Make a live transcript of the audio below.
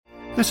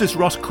This is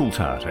Ross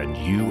Coulthard, and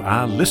you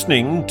are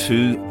listening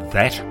to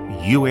That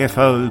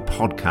UFO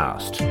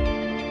Podcast.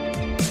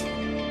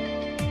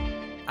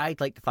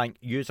 I'd like to thank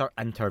User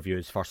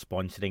Interviews for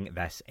sponsoring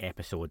this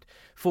episode.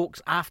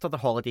 Folks, after the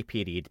holiday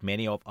period,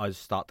 many of us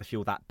start to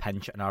feel that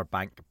pinch in our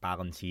bank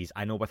balances.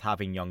 I know with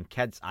having young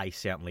kids, I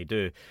certainly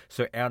do.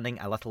 So earning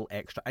a little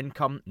extra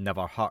income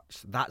never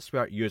hurts. That's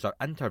where User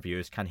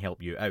Interviews can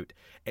help you out.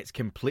 It's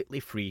completely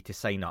free to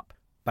sign up.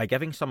 By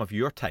giving some of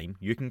your time,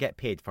 you can get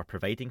paid for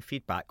providing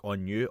feedback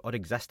on new or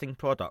existing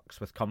products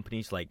with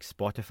companies like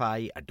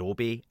Spotify,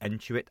 Adobe,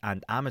 Intuit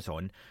and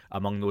Amazon,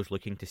 among those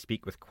looking to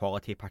speak with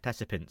quality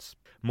participants.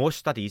 Most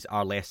studies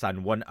are less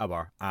than 1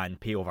 hour and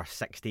pay over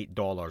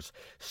 $60.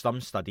 Some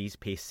studies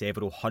pay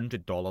several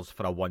 $100s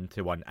for a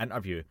one-to-one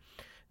interview.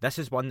 This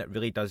is one that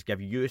really does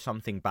give you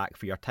something back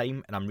for your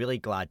time, and I'm really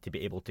glad to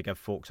be able to give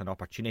folks an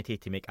opportunity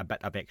to make a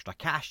bit of extra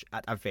cash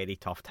at a very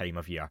tough time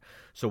of year.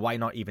 So why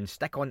not even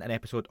stick on an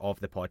episode of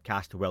the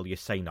podcast while you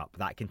sign up?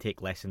 That can take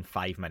less than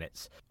 5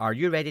 minutes. Are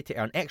you ready to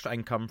earn extra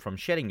income from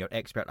sharing your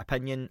expert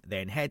opinion?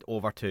 Then head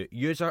over to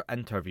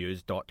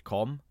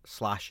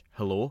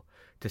userinterviews.com/hello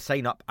to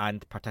sign up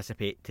and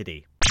participate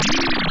today.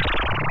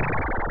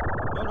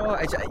 No,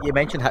 you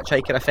mentioned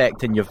Hitchhiker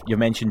Effect, and you've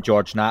mentioned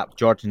George Knapp.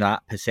 George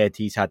Knapp has said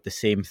he's had the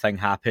same thing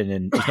happen,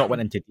 and he's not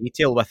went into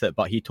detail with it,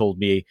 but he told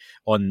me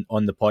on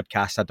the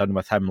podcast I'd done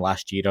with him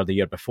last year or the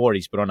year before,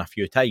 he's been on a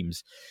few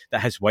times,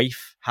 that his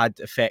wife had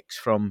effects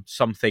from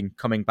something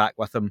coming back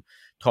with him.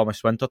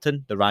 Thomas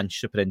Winterton, the ranch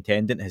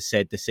superintendent, has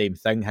said the same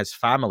thing. His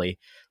family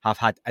have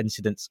had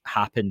incidents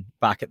happen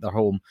back at their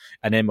home,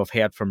 and then we've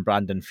heard from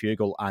Brandon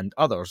Fugel and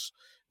others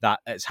that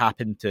it's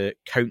happened to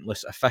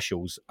countless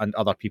officials and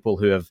other people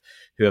who have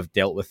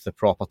dealt with the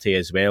property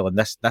as well. And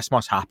this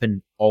must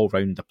happen all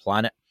around the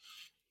planet.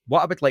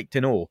 What I would like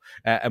to know,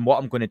 and what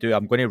I'm going to do,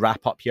 I'm going to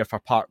wrap up here for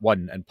part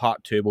 1, and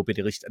part 2 will be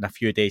released in a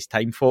few days'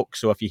 time,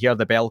 folks. So if you hear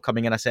the bell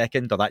coming in a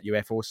second, or that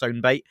UFO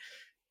soundbite,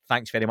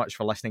 thanks very much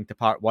for listening to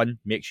part 1.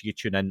 Make sure you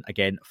tune in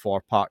again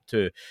for part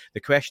 2.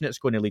 The question that's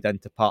going to lead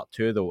into part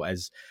 2, though,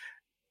 is,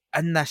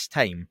 in this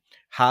time,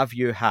 have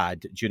you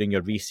had, during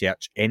your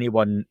research,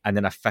 anyone in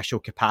an official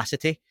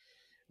capacity,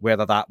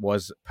 whether that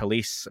was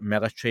police,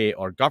 military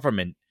or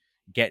government,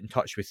 get in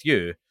touch with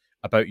you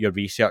about your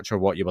research or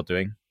what you were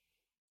doing?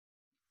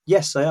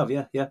 Yes, I have,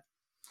 yeah.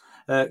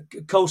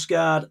 Coast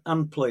Guard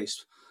and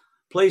police.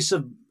 Police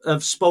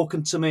have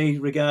spoken to me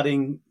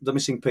regarding the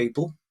missing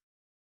people.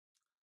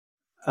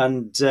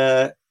 And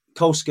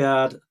Coast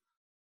Guard,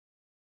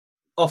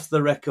 off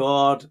the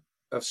record,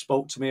 have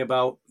spoke to me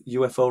about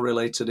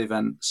UFO-related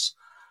events.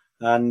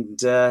 And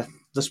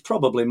there's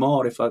probably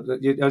more,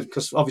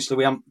 because obviously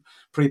we haven't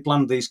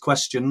pre-planned these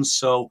questions,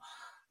 so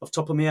off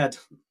the top of my head.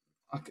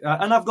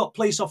 And I've got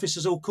police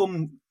officers who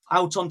come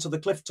out onto the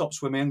cliff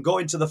tops with me and go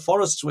into the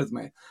forests with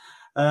me,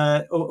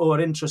 who are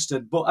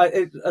interested. But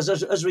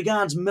as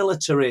regards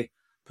military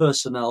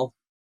personnel,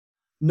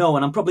 no,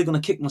 and I'm probably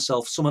going to kick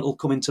myself. Something will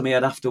come into my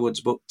head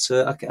afterwards, but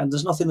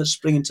there's nothing that's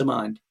springing to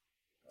mind.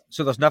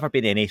 So there's never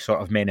been any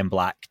sort of Men in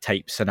Black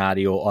type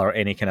scenario or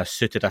any kind of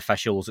suited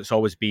officials. It's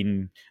always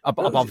been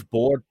above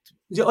board.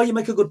 Oh, you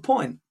make a good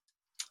point.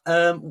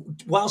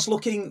 Whilst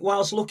looking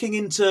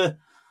into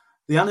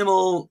the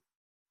animal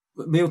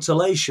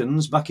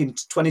mutilations back in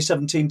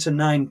 2017 to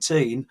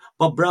 19,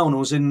 Bob Brown, who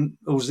was in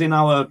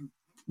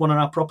one of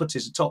our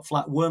properties, the top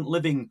flat, weren't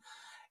living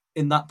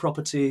in that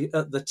property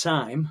at the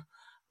time,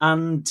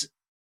 and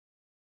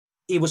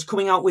he was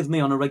coming out with me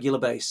on a regular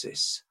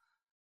basis.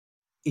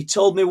 He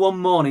told me one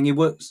morning he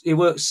works.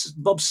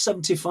 Bob's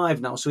 75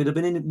 now, so he'd have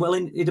been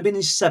in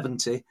his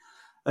 70,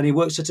 and he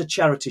works at a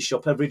charity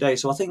shop every day.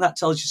 So I think that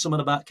tells you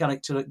something about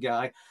character of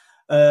guy.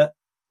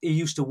 He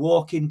used to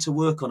walk into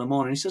work on a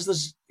morning.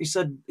 He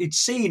said he'd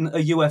seen a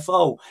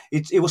UFO.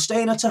 He was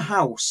staying at a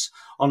house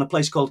on a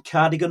place called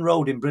Cardigan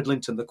Road in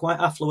Bridlington. They're quite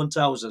affluent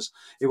houses.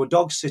 They were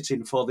dog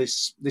sitting for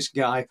this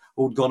guy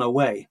who'd gone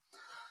away,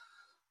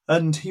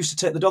 and he used to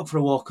take the dog for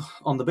a walk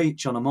on the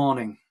beach on a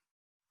morning,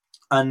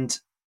 and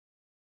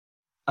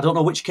I don't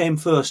know which came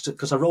first,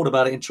 because I wrote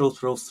about it in Truth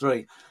for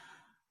 03.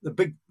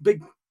 The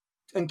big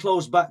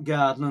enclosed back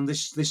garden and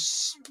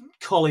this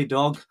collie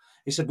dog.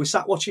 He said, we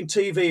sat watching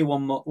TV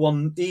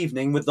one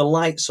evening with the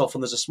lights off,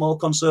 and there's a small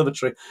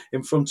conservatory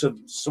in front of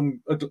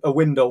a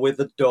window with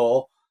a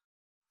door.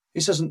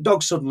 He says, and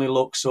dog suddenly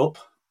looks up.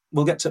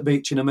 We'll get to the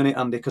beach in a minute,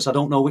 Andy, because I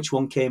don't know which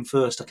one came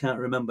first. I can't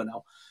remember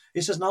now.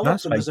 He says, now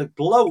look, and there's a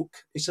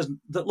bloke, he says,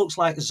 that looks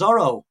like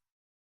Zorro.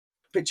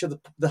 Picture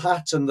the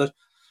hat and the...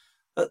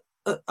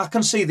 I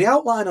can see the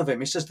outline of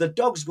him. He says, the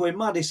dog's going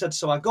mad. He said,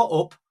 so I got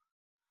up,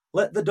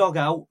 let the dog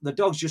out. The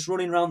dog's just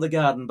running around the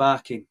garden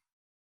barking.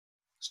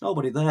 There's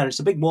nobody there. It's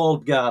a big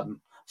walled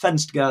garden,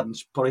 fenced garden,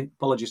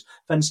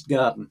 fenced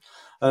garden,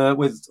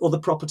 with other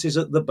properties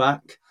at the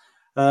back.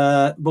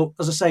 But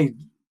as I say,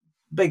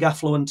 big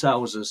affluent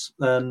houses.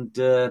 And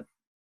then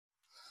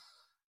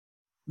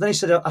he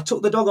said, I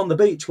took the dog on the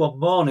beach one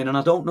morning, and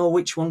I don't know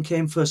which one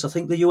came first. I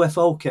think the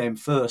UFO came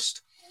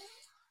first.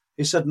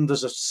 He said, and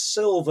there's a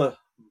silver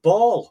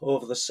ball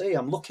over the sea.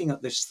 I'm looking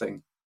at this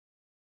thing.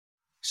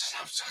 He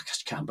says, I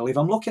just can't believe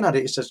I'm looking at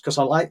it. He says, because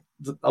I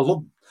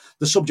love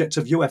the subject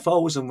of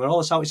UFOs and we're all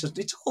this out. He says,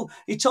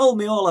 he told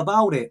me all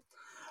about it.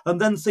 And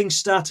then things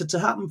started to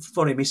happen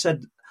for him. He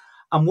said,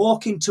 I'm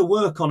walking to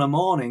work on a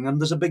morning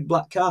and there's a big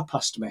black car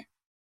past me.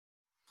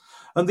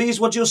 And these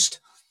were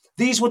just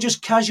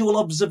casual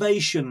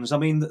observations. I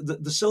mean,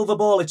 the silver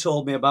ball he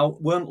told me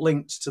about weren't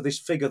linked to this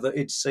figure that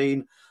he'd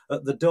seen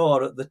at the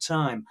door at the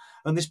time.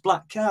 And this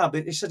black car,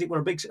 he said it were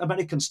a big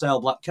American-style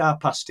black car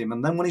past him.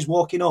 And then when he's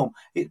walking home,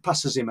 it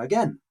passes him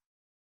again.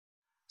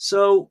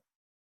 So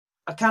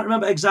I can't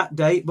remember exact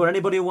date, but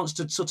anybody who wants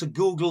to sort of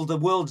Google the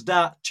World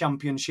Dart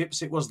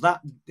Championships, it was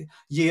that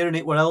year and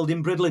it were held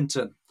in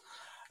Bridlington.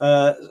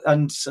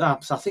 And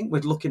I think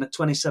we're looking at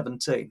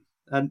 2017.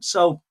 And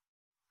so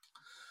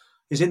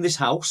he's in this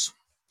house,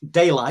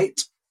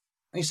 daylight.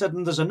 He said,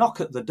 and there's a knock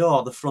at the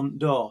door, the front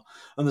door,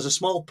 and there's a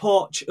small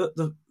porch at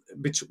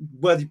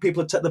where the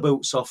people take the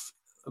boots off,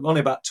 only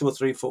about 2 or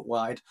 3 foot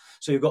wide.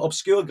 So you've got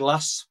obscure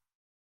glass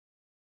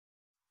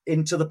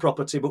into the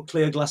property, but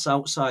clear glass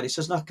outside. He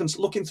says, and I can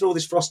looking through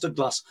this frosted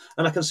glass,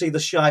 and I can see the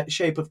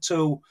shape of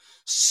two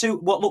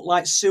what looked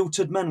like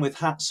suited men with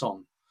hats on.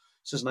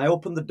 He says, and I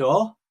opened the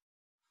door,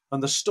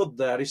 and they're stood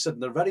there. He said,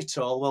 and they're very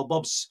tall.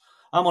 Well,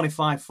 I'm only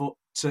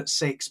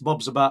 5'6".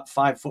 Bob's about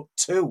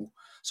 5'2".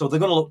 So they're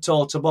going to look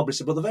tall to Bob. He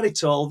said, but they're very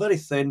tall, very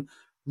thin,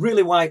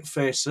 really white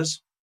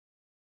faces.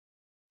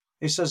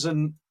 He says,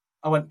 and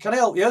I went, can I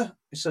help you?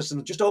 He says,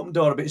 and just open the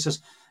door a bit. He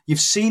says, you've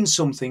seen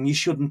something you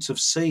shouldn't have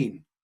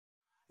seen.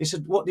 He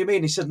said, what do you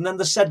mean? He said, and then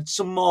they said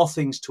some more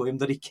things to him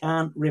that he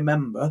can't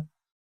remember.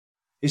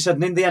 He said,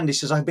 and in the end, he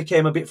says, I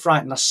became a bit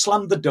frightened. I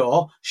slammed the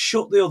door,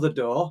 shut the other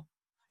door.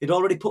 He'd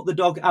already put the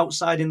dog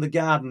outside in the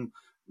garden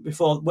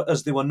before,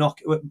 as they were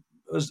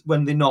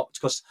when they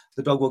knocked, because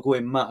the dog were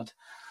going mad.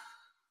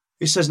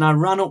 He says, and I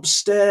ran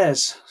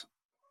upstairs.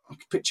 I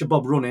can picture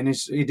Bob running.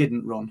 He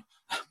didn't run,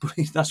 but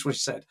that's what he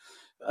said.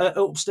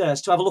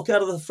 Upstairs to have a look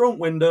out of the front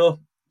window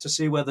to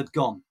see where they'd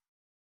gone.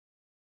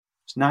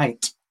 It's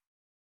night.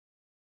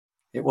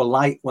 It were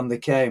light when they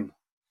came,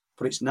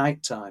 but it's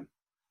night time.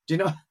 Do you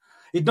know?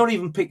 He'd not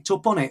even picked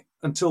up on it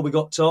until we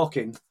got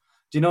talking. Do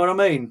you know what I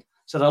mean?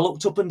 Said, I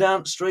looked up and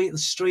down the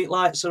street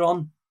lights are on.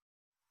 I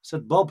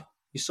said, Bob,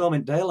 you saw me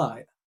in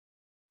daylight.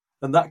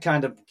 And that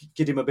kind of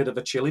gave him a bit of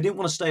a chill. He didn't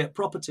want to stay at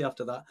property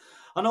after that.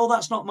 I know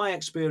that's not my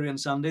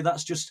experience, Andy.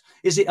 That's just,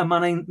 is it a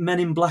Men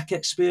in Black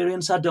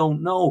experience? I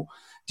don't know.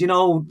 Do you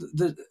know,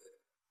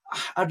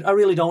 I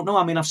really don't know.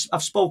 I mean,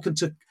 I've spoken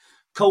to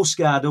Coast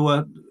Guard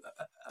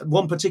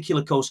one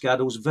particular Coast Guard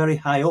who was very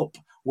high up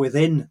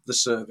within the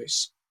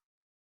service.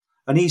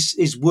 And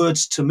his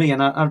words to me,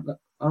 and I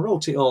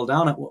wrote it all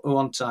down at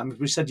one time.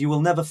 He said, you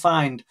will never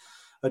find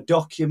a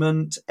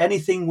document,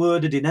 anything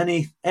worded in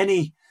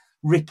any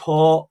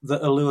report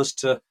that allures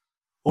to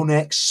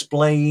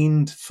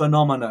unexplained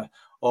phenomena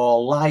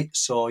or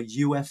lights or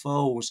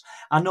UFOs.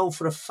 I know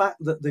for a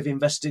fact that they've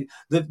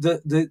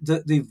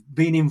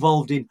been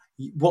involved in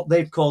what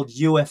they've called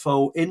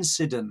UFO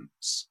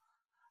incidents,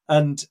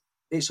 and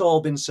it's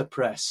all been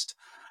suppressed.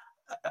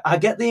 I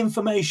get the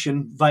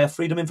information via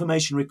Freedom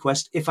Information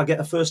Request if I get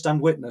a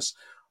first-hand witness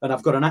and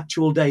I've got an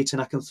actual date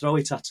and I can throw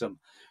it at them.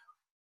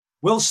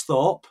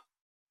 Wilsthorpe,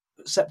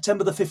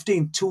 September the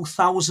 15th,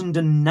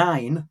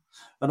 2009,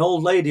 an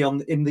old lady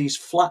in these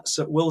flats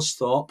at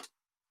Wilsthorpe,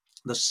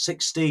 the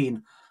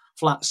 16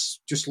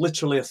 flats, just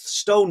literally a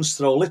stone's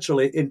throw,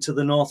 literally into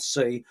the North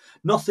Sea.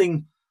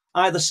 Nothing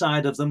either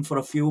side of them for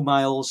a few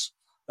miles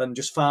and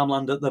just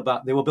farmland at the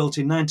back. They were built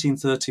in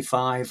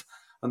 1935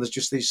 and there's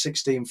just these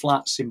 16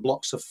 flats in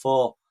blocks of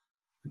 4,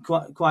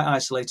 quite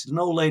isolated. An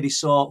old lady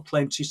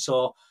claimed she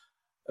saw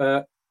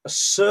a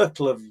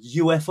circle of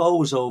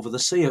UFOs over the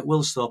sea at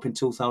Wilsthorpe in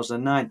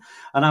 2009.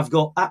 And I've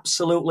got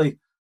absolutely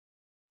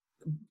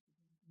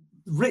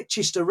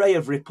richest array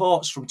of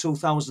reports from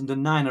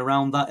 2009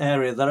 around that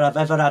area that I've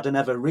ever had and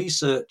ever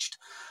researched.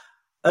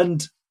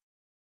 And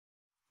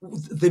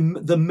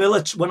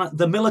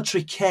the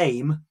military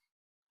came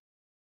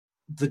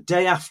the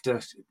day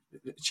after.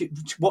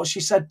 What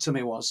she said to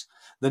me was,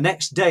 the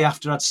next day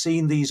after I'd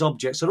seen these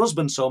objects, her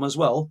husband saw them as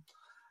well.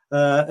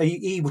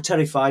 He was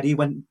terrified. He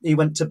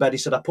went to bed. He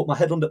said, I put my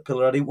head under the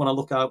pillow. I didn't want to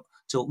look out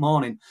till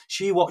morning.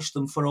 She watched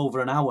them for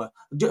over an hour.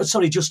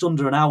 Sorry, just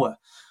under an hour.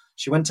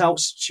 She went out.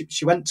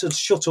 She went to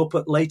shut up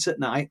late at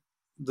night.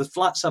 The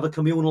flats have a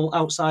communal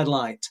outside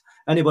light.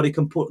 Anybody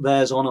can put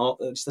theirs on, or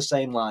it's the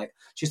same light.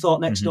 She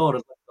thought next door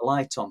had left the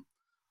light on.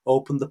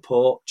 Opened the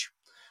porch,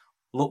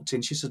 looked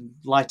in. She said,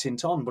 light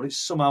ain't on, but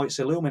somehow it's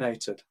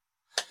illuminated.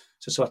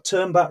 So I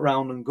turned back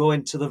round and go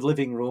into the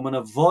living room, and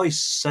a voice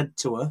said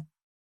to her,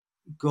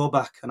 go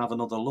back and have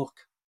another look.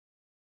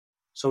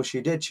 So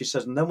she did. She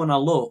said, and then when I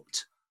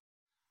looked,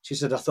 she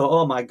said, I thought,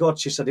 oh my God.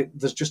 She said,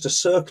 there's just a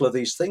circle of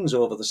these things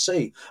over the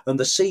sea, and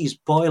the sea's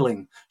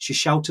boiling. She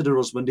shouted her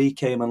husband. He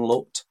came and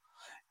looked.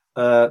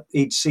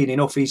 He'd seen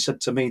enough. He said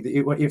to me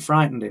that it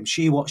frightened him.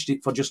 She watched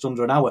it for just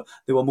under an hour.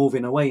 They were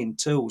moving away in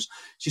twos.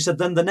 She said,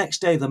 then the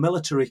next day the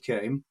military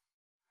came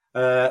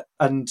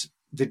and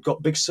they'd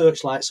got big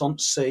searchlights on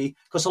sea,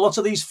 because a lot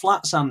of these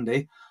flats,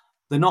 Andy,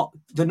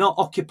 They're not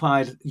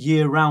occupied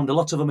year round. A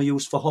lot of them are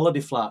used for holiday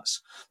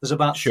flats. There's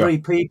about Sure. 3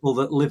 people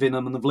that live in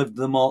them, and they've lived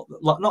them all,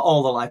 not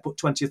all their life, but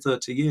 20 or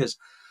 30 years.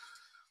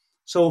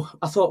 So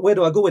I thought, where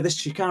do I go with this?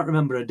 She can't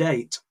remember a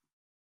date.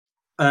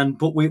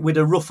 But we had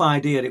a rough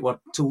idea it was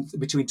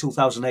between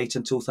 2008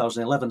 and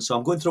 2011. So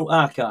I'm going through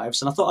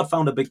archives, and I thought I'd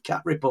found a big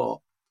cat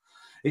report.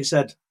 It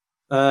said,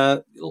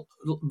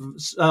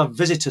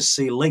 visitors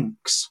see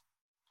Lynx.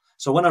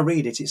 So when I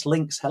read it, it's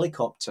Lynx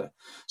helicopter.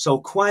 So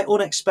quite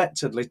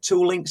unexpectedly,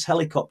 2 Lynx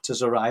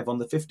helicopters arrive on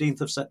the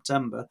 15th of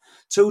September,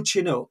 2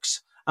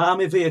 Chinooks,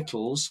 army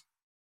vehicles,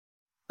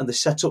 and they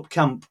set up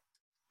camp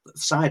at the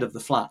side of the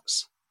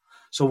flats.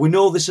 So we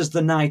know this is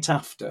the night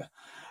after.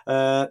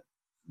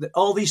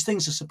 All these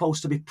things are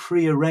supposed to be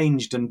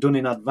pre-arranged and done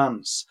in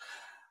advance.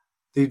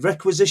 They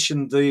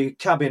requisitioned the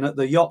cabin at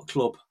the yacht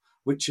club,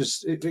 which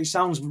is, it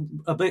sounds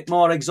a bit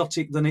more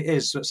exotic than it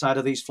is outside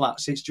of these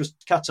flats. It's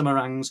just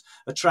catamarans,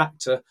 a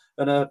tractor,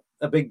 and a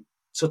big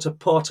sort of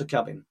porter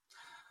cabin.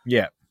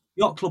 Yeah.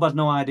 Yacht club had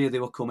no idea they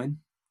were coming.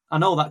 I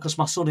know that because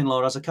my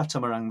son-in-law has a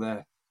catamaran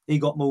there. He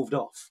got moved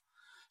off.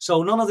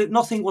 So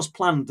nothing was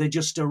planned. They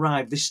just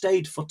arrived. They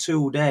stayed for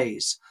 2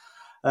 days.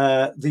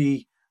 So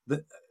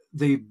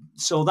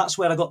that's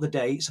where I got the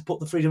dates. I put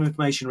the Freedom of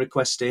Information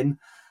request in.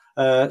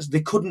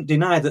 They couldn't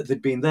deny that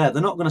they'd been there.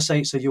 They're not going to say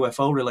it's a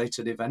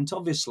UFO-related event,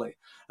 obviously.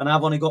 And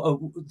I've only got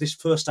this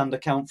first-hand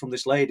account from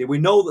this lady. We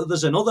know that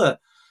there's another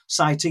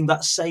sighting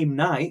that same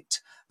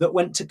night that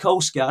went to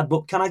Coast Guard,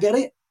 but can I get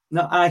it?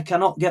 No, I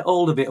cannot get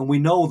hold of it. And we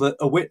know that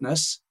a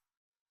witness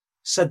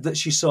said that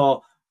she saw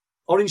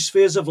orange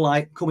spheres of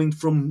light coming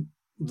from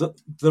the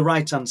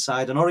right-hand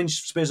side and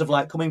orange spheres of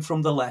light coming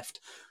from the left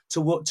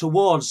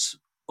towards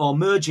or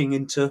merging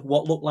into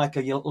what looked like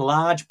a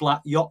large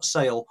black yacht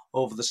sail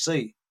over the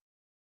sea.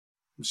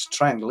 It's a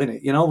triangle, isn't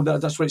it? You know,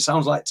 that's what it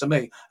sounds like to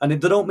me. And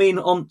they don't mean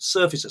on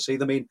surface of sea,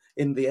 they mean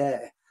in the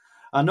air.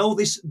 I know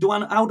this.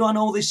 How do I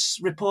know this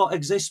report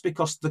exists?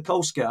 Because the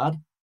Coast Guard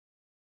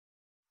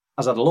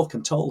has had a look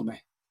and told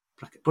me.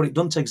 But it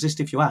doesn't exist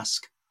if you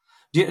ask.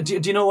 Do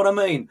you know what I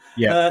mean?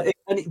 Yeah.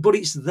 But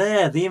it's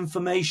there. The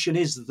information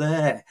is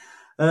there.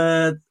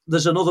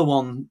 There's another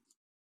one.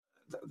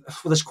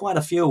 There's quite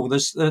a few.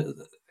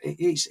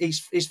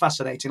 It's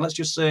fascinating. Let's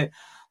just say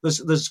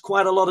there's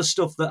quite a lot of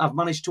stuff that I've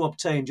managed to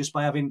obtain just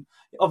by having,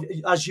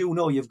 as you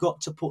know, you've got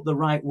to put the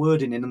right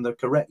wording in and the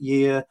correct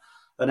year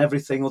and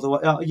everything.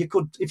 Otherwise, you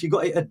could, if you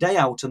got it a day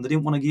out and they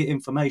didn't want to get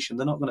information,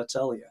 they're not going to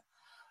tell you.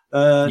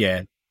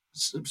 Yeah.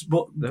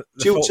 But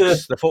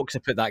the folks who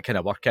put that kind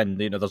of work in,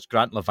 you know, there's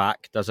Grant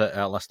Levac, does it,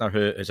 a listener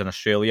who is in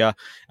Australia,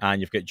 and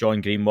you've got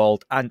John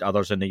Greenwald and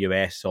others in the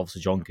US.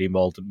 Obviously, John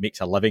Greenwald makes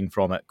a living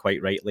from it,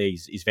 quite rightly.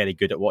 He's very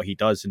good at what he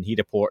does, and he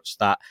reports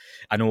that.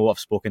 I know I've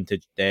spoken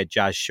to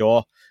Jazz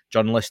Shaw,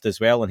 journalist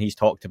as well, and he's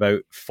talked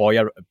about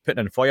putting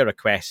in FOIA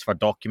requests for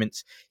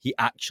documents he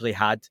actually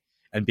had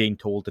and being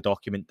told the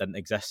document didn't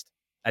exist.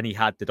 And he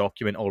had the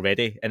document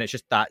already. And it's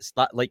just that,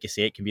 like you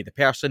say, it can be the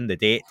person, the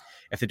date.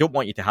 If they don't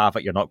want you to have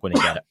it, you're not going to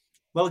get it.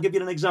 Well, I'll give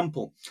you an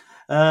example.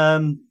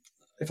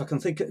 If I can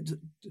think.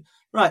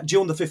 Right,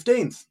 June the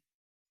 15th.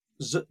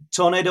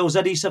 Tornado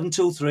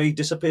ZE723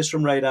 disappears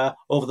from radar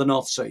over the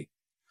North Sea.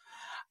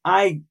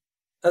 At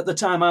the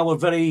time, I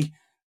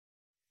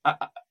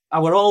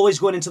were always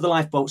going into the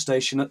lifeboat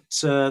station at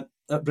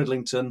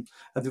Bridlington.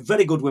 And they're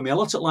very good with me. A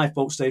lot at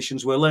lifeboat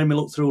stations were letting me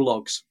look through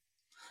logs.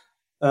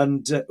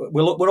 And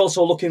we're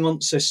also looking on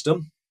the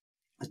system.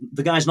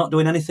 The guy's not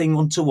doing anything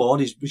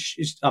untoward.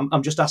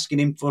 I'm just asking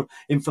him for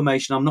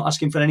information. I'm not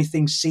asking for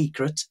anything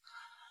secret.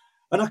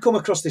 And I come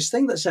across this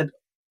thing that said,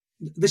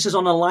 this is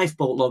on a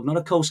lifeboat log, not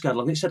a Coast Guard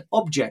log. It said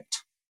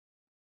object.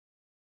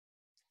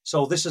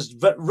 So this is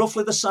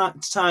roughly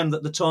the time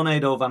that the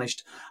tornado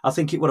vanished. I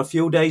think it were a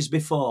few days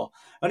before.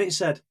 And it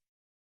said,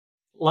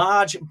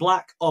 large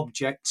black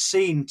object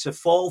seen to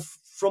fall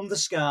from the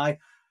sky,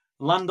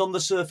 land on the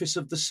surface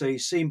of the sea,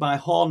 seen by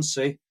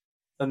Hornsea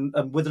and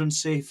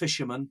Withensea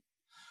fishermen.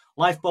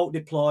 Lifeboat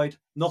deployed,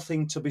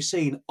 nothing to be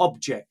seen,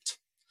 object.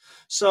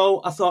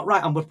 So I thought,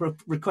 right, I'm going to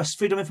request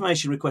Freedom of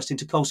Information request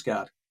into Coast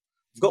Guard.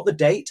 I've got the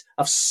date.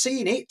 I've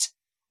seen it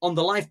on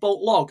the lifeboat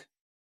log.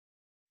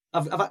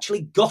 I've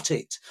actually got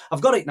it.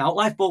 I've got it now.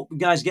 Lifeboat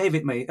guys gave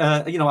it me.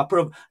 I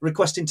put a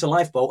request into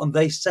Lifeboat and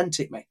they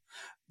sent it me.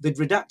 They'd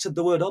redacted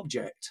the word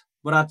object.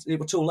 But it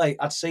was too late.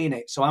 I'd seen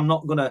it, so I'm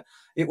not going to...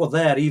 It was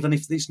there, even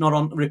if it's not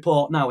on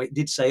report now. It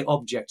did say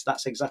object.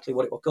 That's exactly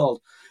what it was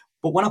called.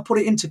 But when I put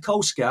it into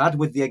Coast Guard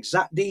with the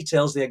exact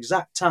details, the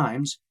exact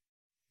times,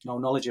 no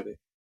knowledge of it.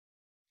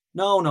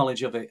 No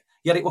knowledge of it.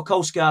 Yet it was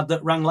Coast Guard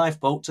that rang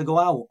Lifeboat to go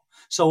out.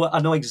 So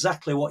I know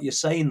exactly what you're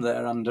saying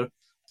there, Andrew.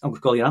 I'm going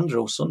to call you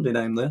Andrew, Sunday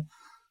name there.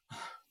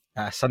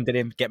 Sunday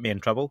name, get me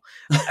in trouble.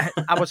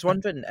 I was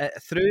wondering,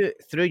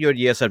 through your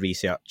years of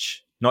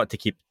research, not to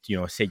keep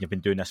saying you've been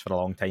doing this for a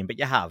long time, but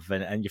you have,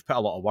 and you've put a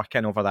lot of work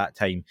in over that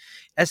time.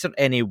 Is there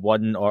any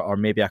one or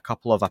maybe a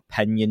couple of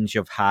opinions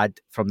you've had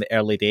from the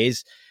early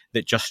days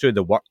that just through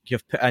the work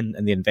you've put in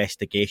and the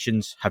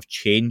investigations have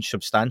changed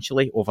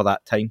substantially over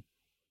that time?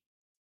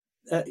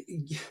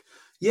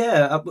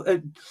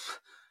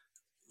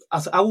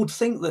 I would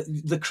think that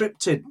the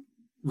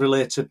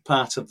cryptid-related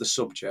part of the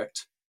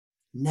subject,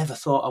 never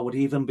thought I would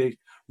even be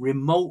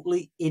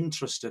remotely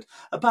interested,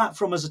 apart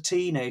from as a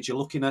teenager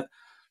looking at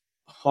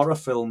horror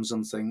films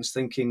and things,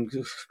 thinking,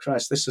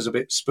 Christ, this is a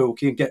bit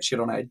spooky and gets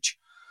you on edge.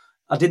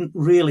 I didn't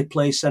really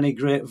place any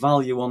great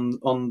value on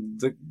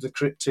the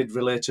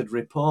cryptid-related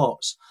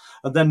reports.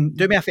 And then,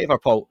 do me a favour,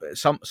 Paul.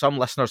 Some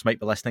listeners might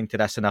be listening to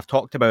this, and I've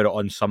talked about it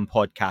on some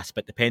podcasts,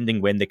 but depending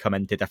when they come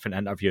into different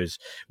interviews,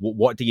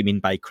 what do you mean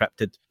by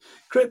cryptid?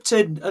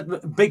 Cryptid,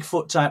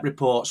 Bigfoot-type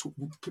reports,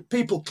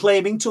 people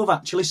claiming to have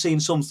actually seen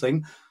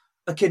something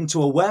akin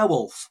to a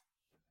werewolf.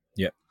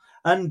 Yeah.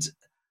 And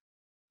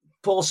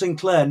Paul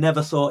Sinclair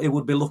never thought he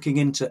would be looking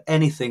into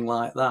anything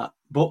like that.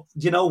 But,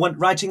 when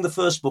writing the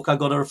first book, I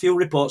got a few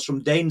reports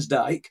from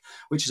Danesdyke,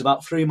 which is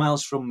about 3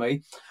 miles from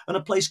me, and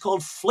a place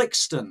called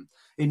Flixton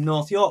in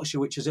North Yorkshire,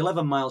 which is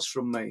 11 miles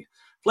from me.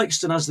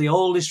 Flixton has the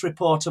oldest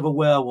report of a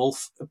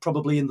werewolf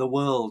probably in the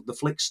world, the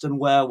Flixton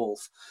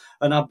werewolf.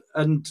 And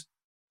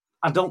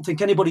I don't think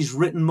anybody's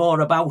written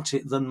more about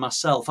it than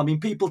myself. I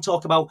mean, people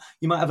talk about,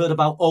 you might have heard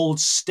about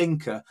Old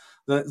Stinker,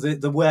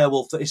 the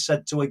werewolf that is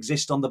said to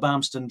exist on the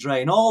Barmston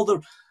Drain. I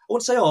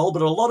wouldn't say all,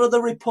 but a lot of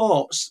the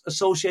reports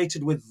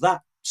associated with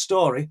that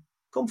story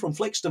come from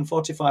Flixton,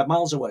 45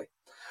 miles away.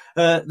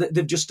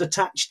 They've just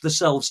attached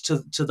themselves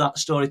to that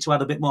story to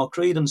add a bit more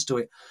credence to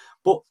it.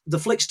 But the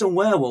Flixton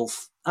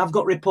werewolf, I've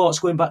got reports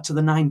going back to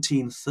the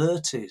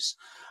 1930s.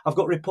 I've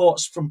got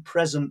reports from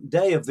present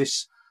day of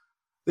this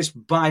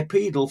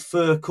bipedal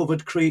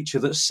fur-covered creature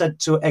that's said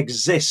to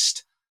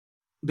exist,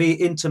 be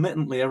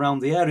intermittently around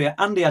the area.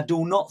 Andy, I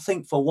do not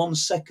think for 1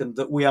 second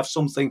that we have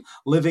something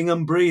living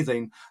and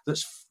breathing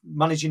that's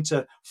managing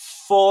to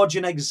forge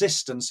an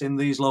existence in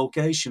these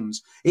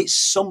locations. It's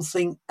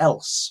something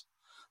else.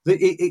 There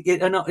is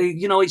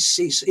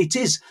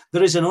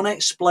an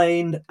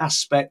unexplained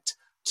aspect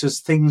to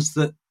things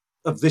that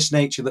of this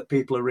nature that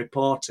people are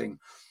reporting.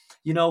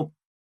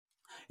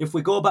 If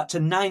we go back to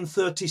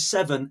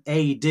 937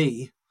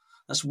 AD,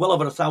 that's well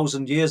over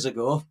 1,000 years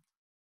ago.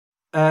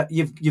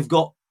 You've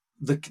got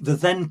the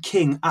then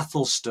King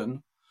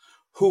Athelstan,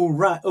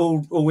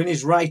 who in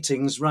his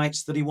writings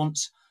writes that he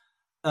wants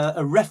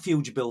a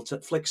refuge built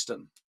at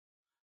Flixton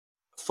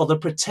for the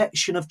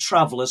protection of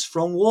travellers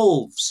from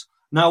wolves.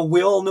 Now,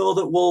 we all know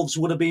that wolves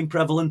would have been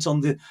prevalent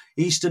on the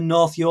eastern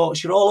North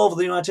Yorkshire, all over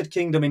the United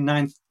Kingdom in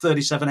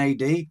 937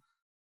 AD,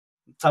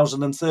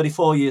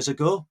 1,034 years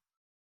ago.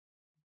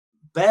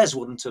 Bears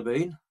wouldn't have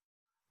been.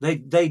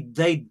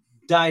 They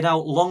died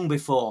out long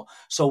before.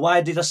 So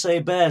why did I say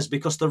bears?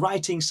 Because the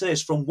writing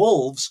says from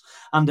wolves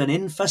and an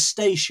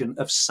infestation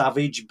of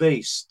savage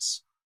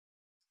beasts.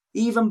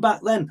 Even back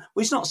then,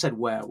 well, it's not said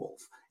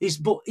werewolf.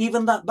 But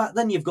even that back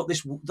then, you've got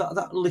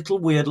that little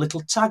weird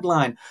little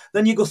tagline.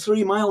 Then you go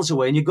 3 miles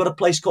away and you've got a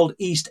place called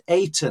East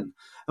Ayton.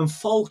 And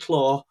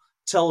folklore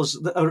tells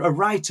a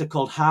writer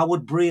called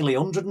Howard Brealey,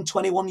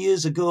 121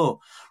 years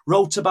ago,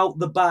 wrote about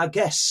the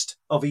Barguest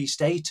of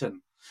East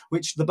Ayton,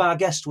 which the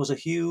Barguest was a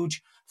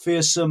huge,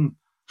 fearsome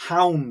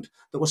hound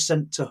that was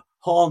sent to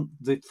haunt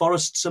the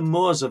forests and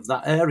moors of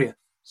that area.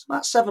 It's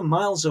about 7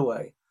 miles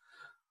away.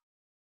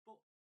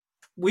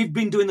 We've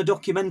been doing the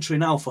documentary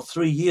now for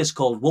 3 years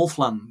called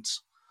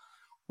Wolflands.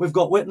 We've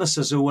got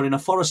witnesses who were in a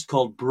forest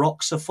called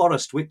Broxer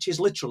Forest, which is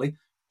literally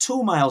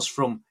 2 miles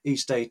from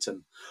East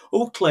Ayton,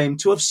 who claim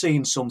to have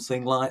seen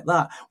something like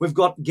that. We've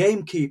got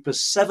gamekeepers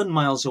 7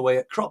 miles away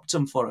at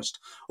Cropton Forest,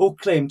 who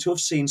claim to have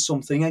seen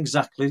something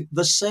exactly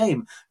the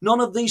same. None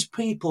of these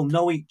people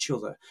know each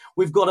other.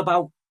 We've got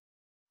about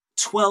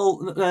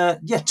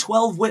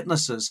 12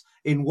 witnesses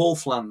in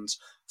Wolflands,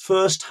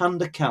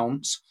 first-hand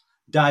accounts,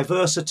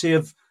 diversity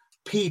of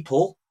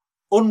people,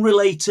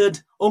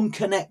 unrelated,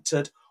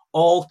 unconnected,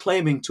 all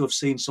claiming to have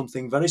seen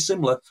something very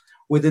similar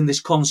within this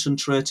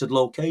concentrated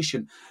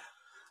location.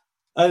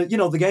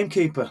 The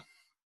gamekeeper,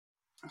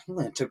 I'm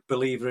not a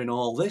believer in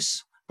all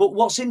this. But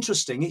what's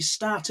interesting, it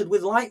started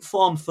with light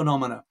form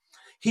phenomena.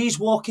 He's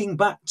walking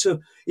back to,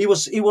 he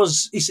was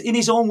in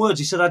his own words,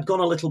 he said, I'd gone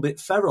a little bit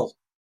feral.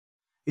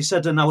 He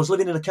said, and I was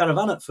living in a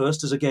caravan at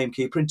first as a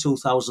gamekeeper in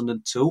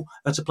 2002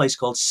 at a place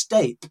called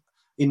Stape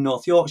in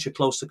North Yorkshire,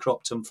 close to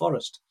Cropton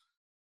Forest.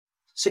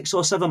 6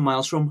 or 7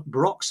 miles from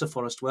Broxer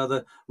Forest, where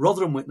the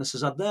Rotherham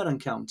witnesses had their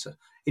encounter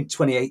in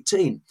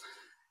 2018.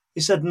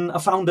 He said, and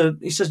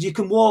he says, you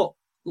can walk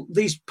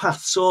these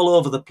paths all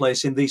over the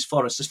place in these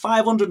forests. There's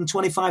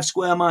 525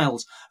 square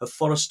miles of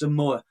forest and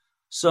moor.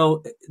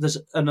 So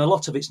and a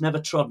lot of it's never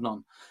trodden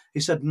on. He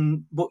said,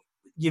 but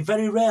you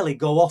very rarely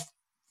go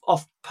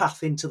off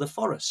path into the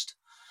forest.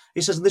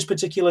 He says, on this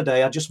particular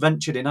day, I just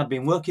ventured in. I'd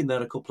been working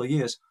there a couple of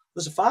years.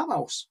 There's a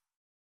farmhouse,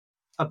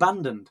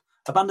 abandoned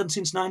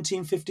since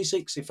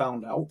 1956, he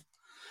found out.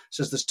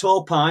 Says there's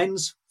tall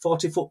pines,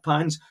 40-foot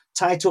pines,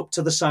 tight up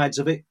to the sides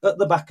of it, at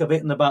the back of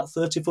it, and about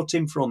 30 foot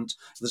in front.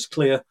 There's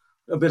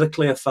a bit of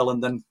clear fell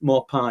and then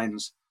more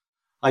pines.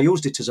 I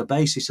used it as a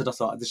base. He said, I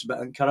thought this is better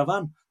than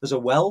caravan. There's a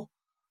well,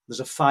 there's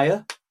a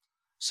fire.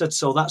 Said,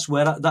 so that's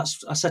where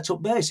I set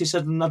up base. He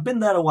said, and I've been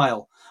there a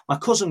while. My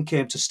cousin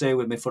came to stay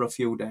with me for a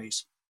few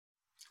days.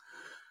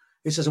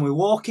 He says, and we're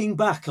walking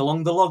back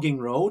along the logging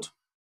road,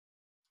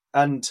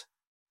 and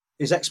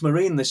he's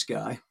ex-Marine, this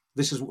guy.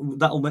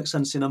 That'll make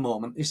sense in a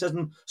moment. He says,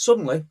 and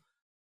suddenly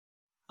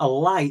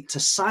a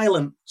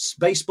silent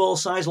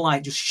baseball-sized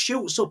light just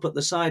shoots up at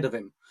the side of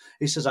him.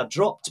 He says, I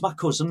dropped my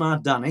cousin, our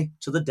Danny,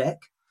 to the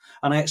deck,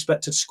 and I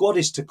expected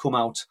squaddies to come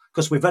out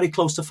because we're very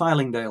close to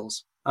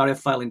Fylingdales,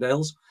 RAF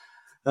Fylingdales,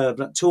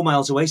 2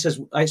 miles away. He says,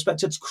 I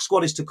expected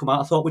squaddies to come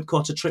out. I thought we'd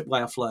caught a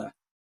tripwire flare.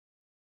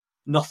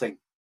 Nothing.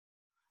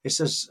 He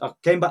says, I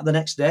came back the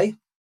next day.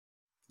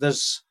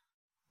 There's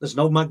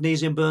no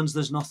magnesium burns.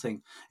 There's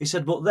nothing. He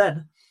said, but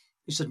then,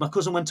 he said, my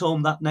cousin went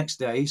home that next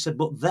day. He said,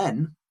 but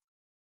then,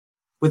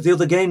 with the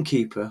other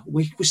gamekeeper,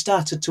 we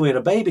started to hear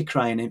a baby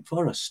crying in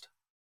forest.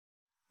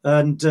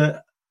 And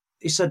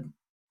he said,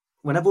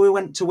 whenever we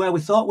went to where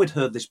we thought we'd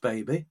heard this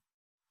baby,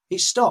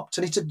 it stopped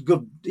and it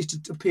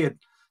had appeared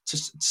to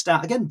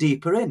start again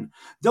deeper in.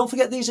 Don't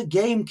forget, these are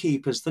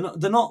gamekeepers.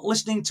 They're not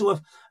listening to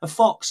a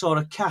fox or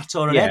a cat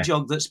or an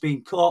hedgehog that's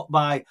been caught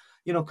by,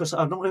 because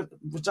I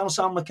don't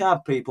sound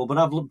macabre, people, but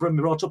I've been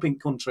brought up in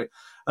country,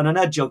 and an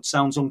hedgehog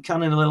sounds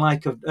uncannily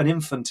like an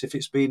infant if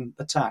it's been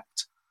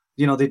attacked.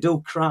 They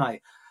do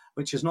cry,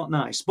 which is not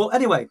nice. But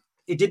anyway,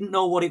 he didn't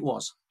know what it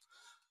was.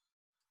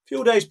 A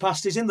few days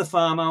passed, he's in the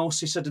farmhouse.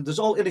 He said, and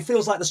he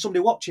feels like there's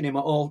somebody watching him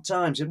at all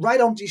times.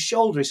 Right onto his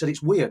shoulder, he said,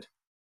 it's weird.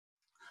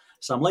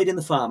 So I'm laid in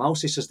the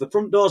farmhouse. He says, the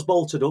front door's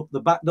bolted up, the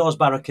back door's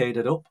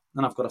barricaded up,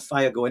 and I've got a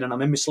fire going, and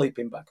I'm in my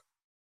sleeping bag.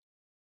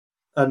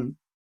 And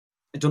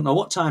I don't know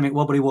what time it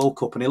was, but he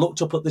woke up, and he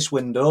looked up at this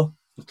window,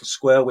 little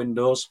square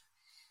windows,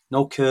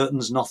 no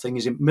curtains, nothing.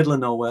 He's in the middle of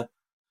nowhere.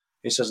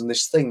 He says, and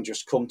this thing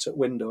just come to the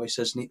window. He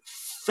says, and it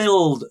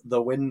filled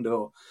the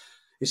window.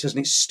 He says,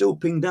 and it's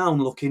stooping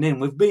down, looking in.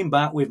 We've been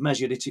back, we've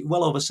measured it. It's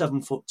well over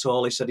 7 foot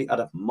tall. He said it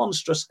had a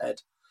monstrous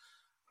head,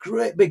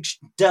 great big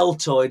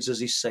deltoids, as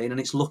he's saying, and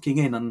it's looking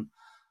in. And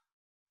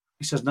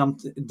he says, now,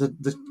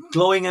 the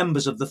glowing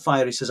embers of the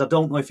fire, he says, I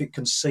don't know if it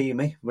can see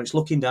me. When it's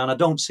looking down, I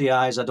don't see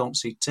eyes, I don't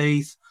see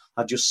teeth.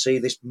 I just see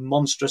this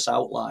monstrous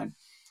outline.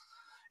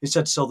 He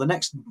said, so the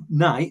next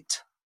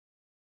night,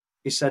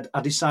 he said, I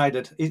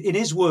decided, in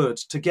his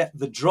words, to get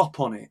the drop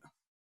on it.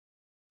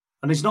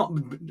 And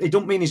he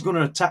don't mean he's going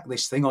to attack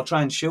this thing or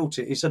try and shoot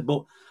it. He said,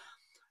 but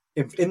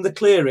if in the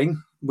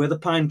clearing where the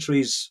pine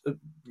trees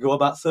go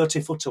about 30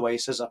 foot away, he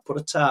says, I put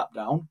a tarp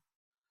down.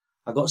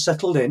 I got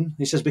settled in.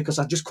 He says, because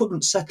I just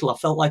couldn't settle. I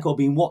felt like I was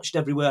being watched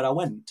everywhere I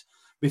went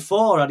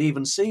before I'd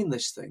even seen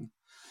this thing.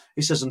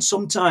 He says, and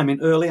sometime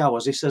in early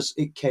hours, he says,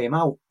 it came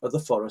out of the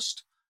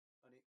forest.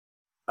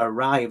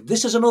 Arrived.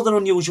 This is another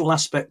unusual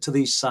aspect to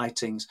these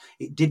sightings.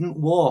 It didn't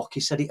walk. He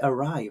said it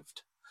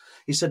arrived.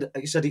 He said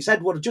its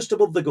head was just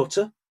above the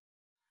gutter.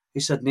 He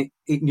said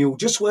it knew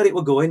just where it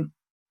were going,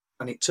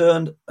 and it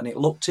turned and it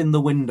looked in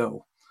the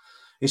window.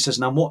 He says,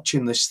 and I'm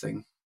watching this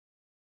thing,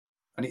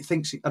 and it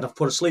thinks, and I've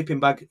put a sleeping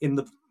bag in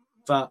the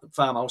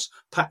farmhouse,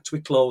 packed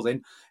with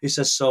clothing. He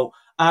says, so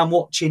I'm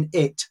watching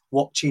it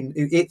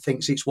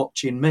thinks it's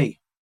watching me.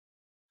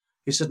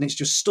 He said, and it's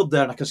just stood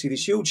there, and I can see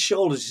these huge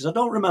shoulders. He said, I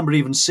don't remember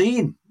even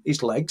seeing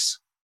his legs.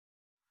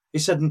 He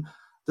said, and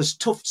there's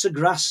tufts of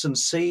grass and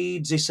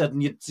seeds. He said,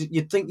 and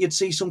you'd think you'd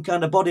see some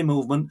kind of body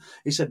movement.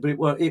 He said,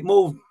 but it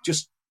moved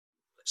just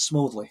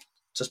smoothly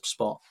to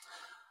spot.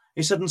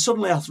 He said, and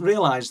suddenly I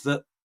realised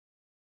that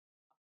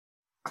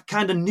I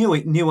kind of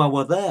knew I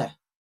were there.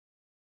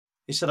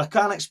 He said, I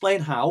can't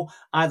explain how,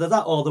 either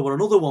that or there were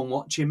another one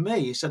watching me.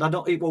 He said,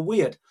 it were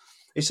weird.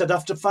 He said,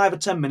 after 5 or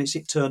 10 minutes,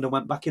 it turned and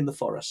went back in the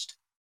forest.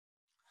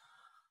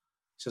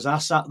 He says, I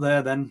sat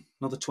there then,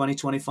 another 20,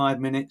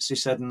 25 minutes. He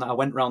said, and I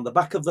went round the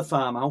back of the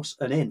farmhouse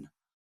and in.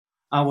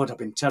 I would have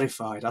been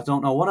terrified. I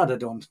don't know what I'd have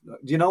done.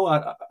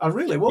 I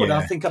really would. Yeah.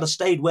 I think I'd have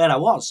stayed where I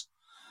was.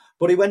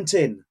 But he went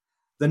in.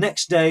 The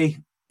next day,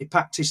 he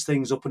packed his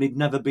things up and he'd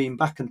never been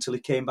back until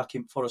he came back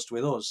in forest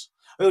with us.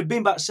 He'd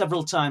been back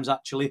several times,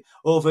 actually,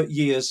 over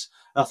years.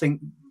 I think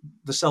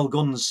they sell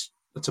guns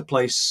at a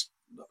place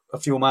a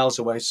few miles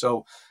away,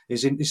 so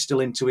he's still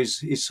into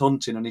his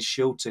hunting and his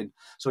shooting.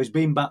 So he's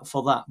been back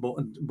for that,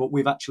 but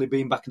we've actually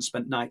been back and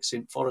spent nights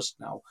in forest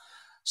now.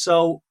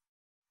 So,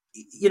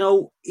 it's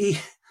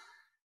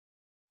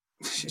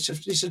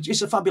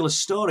a fabulous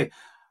story.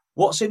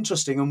 What's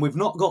interesting, and we've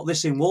not got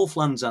this in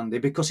Wolflands, Andy,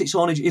 because this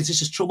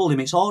has troubled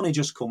him. It's only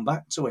just come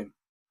back to him,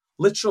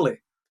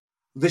 literally,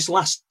 this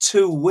last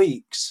 2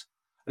 weeks,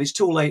 and it's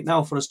too late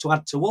now for us to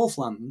add to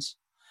Wolflands.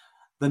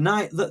 The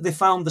night that they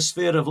found the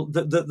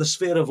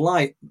sphere of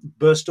light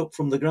burst up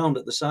from the ground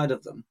at the side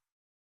of them,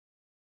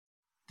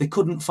 they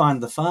couldn't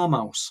find the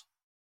farmhouse.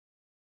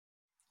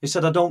 He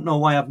said, I don't know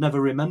why I've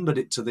never remembered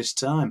it to this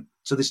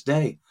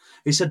day.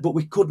 He said, but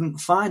we couldn't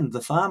find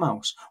the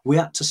farmhouse. We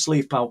had to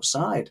sleep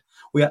outside.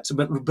 We had to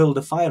build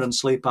a fire and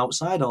sleep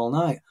outside all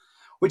night,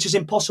 which is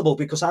impossible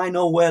because I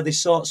know where they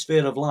saw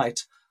sphere of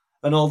light.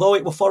 And although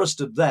it were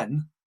forested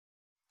then,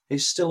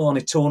 it's still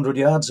only 200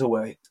 yards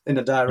away in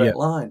a direct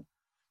line.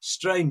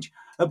 Strange.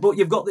 But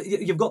you've got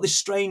this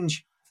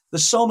strange,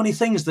 there's so many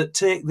things that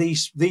take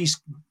these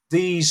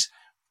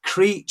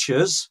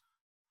creatures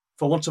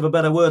for want of a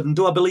better word. And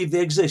do I believe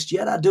they exist?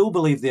 Yeah, I do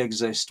believe they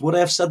exist. Would I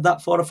have said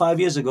that 4 or 5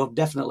 years ago?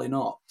 Definitely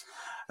not.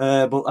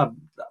 But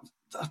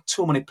I've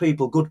too many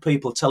people, good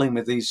people, telling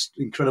me these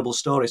incredible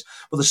stories.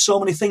 But there's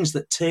so many things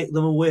that take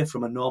them away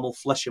from a normal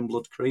flesh and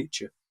blood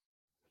creature.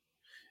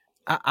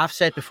 I've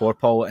said before,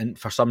 Paul, and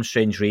for some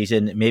strange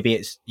reason, maybe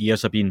it's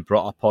years of being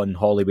brought up on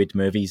Hollywood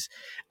movies,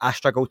 I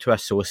struggle to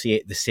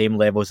associate the same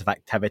levels of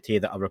activity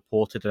that are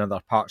reported in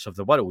other parts of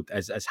the world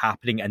as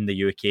happening in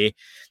the UK.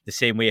 The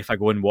same way if I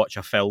go and watch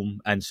a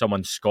film and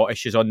someone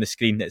Scottish is on the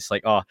screen, it's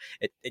like,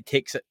 it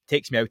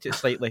takes me out it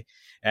slightly.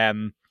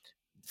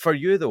 For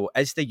you, though,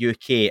 is the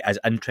UK as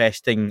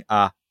interesting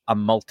a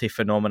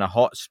multi-phenomena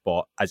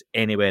hotspot as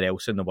anywhere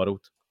else in the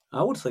world?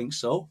 I would think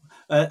so.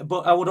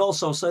 But I would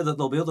also say that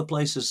there'll be other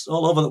places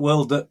all over the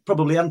world that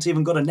probably haven't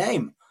even got a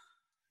name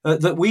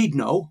that we'd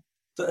know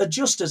that are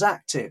just as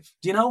active.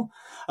 Do you know?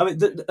 I mean,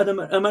 an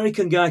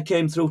American guy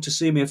came through to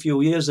see me a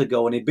few years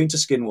ago, and he'd been to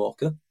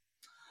Skinwalker.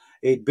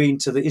 He'd been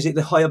to the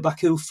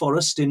Hoia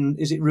Forest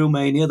is it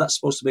Romania? That's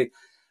supposed to be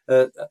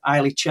a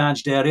highly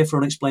charged area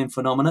for unexplained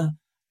phenomena.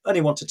 And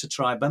he wanted to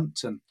try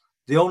Bempton.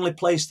 The only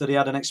place that he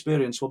had an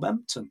experience was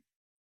Bempton.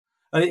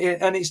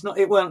 And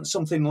it weren't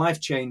something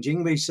life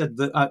changing. He said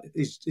that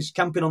he's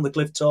camping on the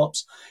cliff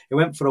tops. He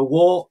went for a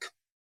walk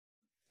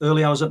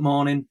early hours at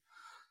morning,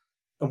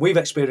 and we've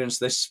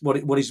experienced this. What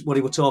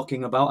he were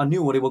talking about. I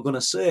knew what he were going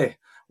to say.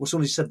 Well,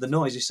 somebody said the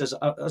noise. He says,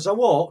 as I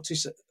walked, he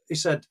said,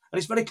 and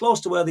it's very close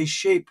to where these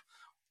sheep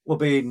were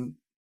being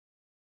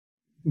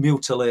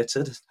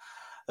mutilated.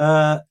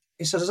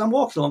 He said, as I'm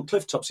walking along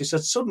cliff tops, he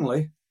said,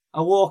 suddenly I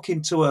walk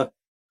into a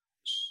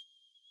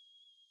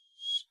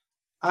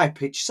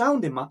high-pitched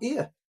sound in my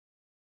ear.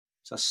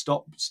 So I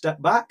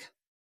step back,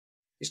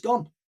 it's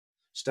gone.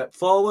 Step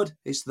forward,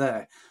 it's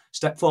there.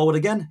 Step forward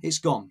again, it's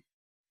gone.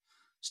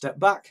 Step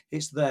back,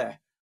 it's there.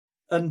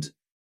 And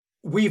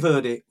we've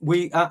heard it.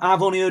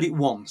 I've only heard it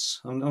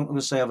once. I'm not going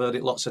to say I've heard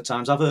it lots of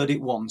times. I've heard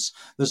it once.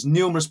 There's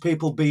numerous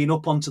people being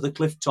up onto the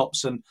cliff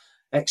tops and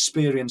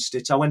experienced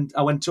it. I went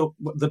up.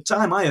 The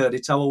time I heard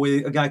it, I was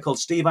with a guy called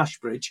Steve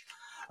Ashbridge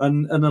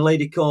and a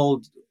lady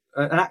called,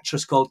 an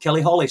actress called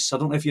Kelly Hollis. I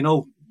don't know if you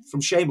know, from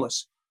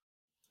Shameless.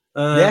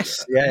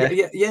 Yes,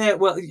 yeah.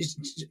 Well,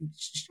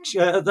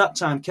 at that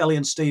time, Kelly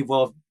and Steve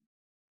were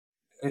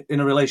in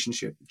a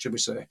relationship, should we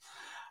say?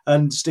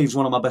 And Steve's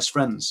one of my best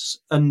friends.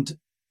 And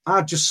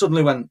I just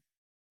suddenly went,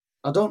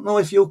 I don't know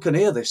if you can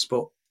hear this,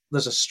 but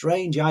there's a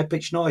strange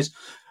high-pitched noise.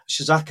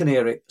 She says, I can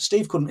hear it.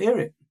 Steve couldn't hear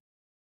it.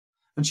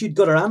 And she'd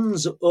got her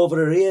hands over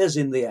her ears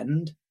in the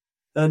end.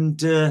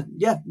 And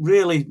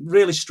really,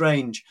 really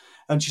strange.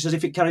 And she says,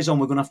 if it carries on,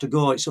 we're going to have to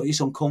go. It's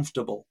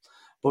uncomfortable.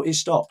 But it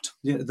stopped.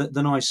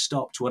 The noise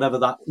stopped, whatever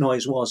that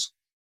noise was.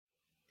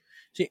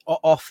 See,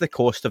 off the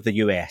coast of the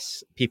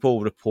US,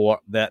 people report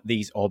that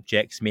these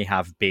objects may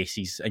have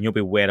bases, and you'll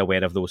be well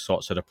aware of those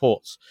sorts of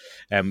reports.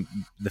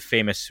 The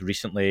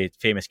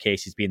famous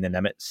case has been the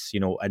Nimitz,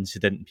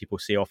 incident. People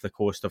say off the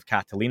coast of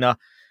Catalina,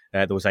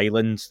 those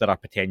islands, there are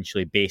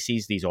potentially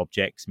bases. These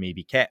objects may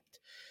be kept.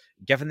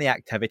 Given the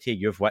activity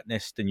you've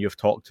witnessed and you've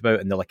talked about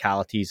in the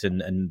localities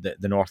in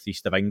the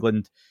northeast of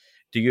England,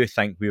 do you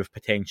think we've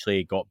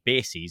potentially got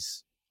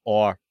bases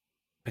or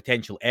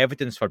potential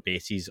evidence for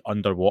bases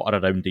underwater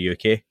around the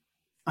UK?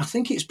 I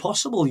think it's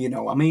possible,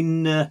 I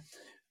mean,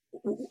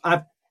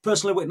 I've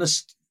personally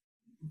witnessed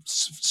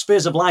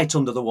spheres of light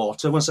under the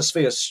water. When I say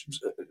spheres,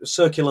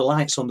 circular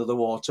lights under the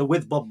water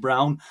with Bob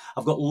Brown.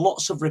 I've got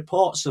lots of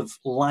reports of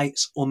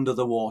lights under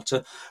the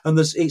water. And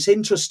it's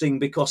interesting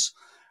because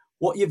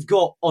what you've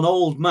got on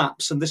old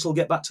maps, and this will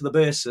get back to the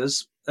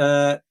bases,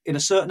 in a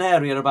certain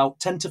area about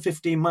 10 to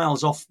 15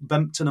 miles off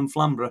Bempton and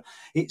Flamborough,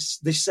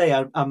 they say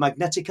a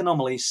magnetic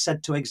anomaly is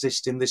said to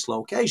exist in this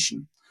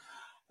location.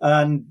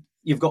 And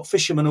you've got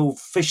fishermen who've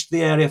fished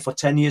the area for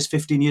 10 years,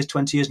 15 years,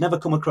 20 years, never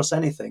come across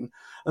anything.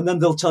 And then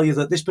they'll tell you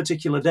that this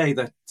particular day,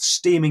 they're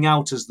steaming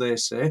out, as they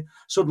say.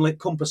 Suddenly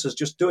Compass is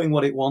just doing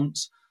what it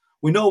wants.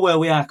 We know where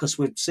we are because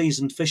we're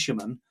seasoned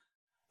fishermen.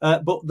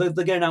 But they're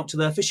getting out to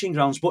their fishing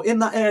grounds. But in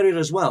that area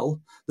as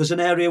well, there's an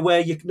area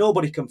where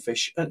nobody can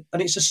fish, and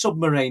it's a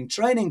submarine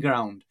training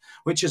ground,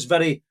 which is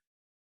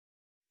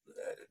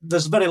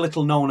there's very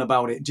little known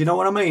about it. Do you know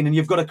what I mean? And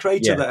you've got a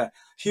crater there,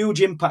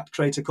 huge impact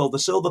crater called the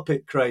Silver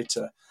Pit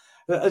Crater.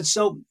 And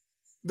so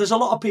there's a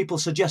lot of people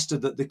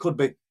suggested that there could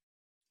be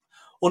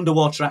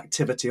underwater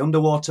activity,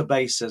 underwater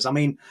bases. I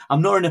mean,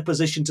 I'm not in a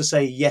position to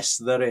say yes,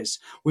 there is.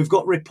 We've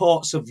got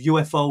reports of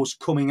UFOs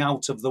coming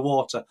out of the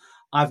water.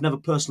 I've never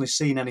personally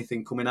seen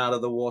anything coming out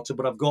of the water,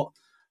 but I've got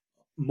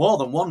more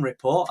than one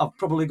report. I've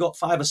probably got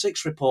 5 or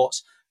 6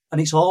 reports, and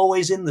it's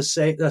always in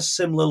a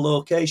similar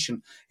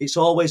location. It's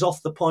always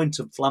off the point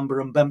of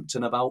Flamborough and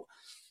Bempton, about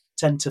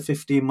 10 to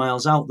 15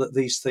 miles out, that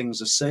these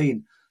things are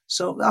seen.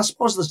 So I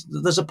suppose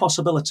there's a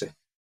possibility.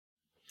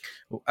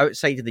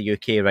 Outside of the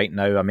UK right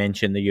now, I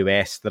mentioned the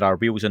US, there are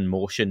wheels in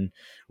motion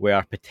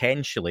where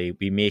potentially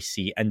we may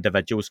see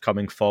individuals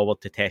coming forward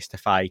to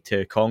testify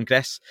to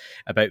Congress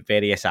about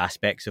various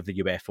aspects of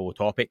the UFO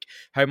topic.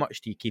 How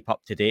much do you keep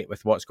up to date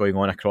with what's going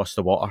on across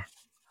the water?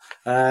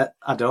 I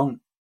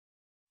don't.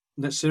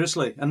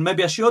 Seriously, and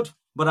maybe I should,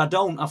 but I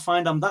don't. I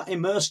find I'm that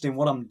immersed in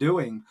what I'm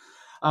doing,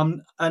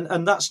 and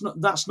that's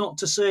not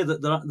to say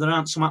that there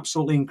aren't some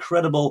absolutely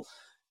incredible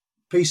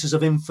pieces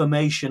of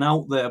information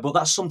out there. But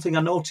that's something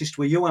I noticed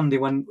with you, Andy,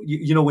 when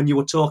when you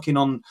were talking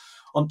on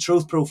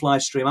Truth Proof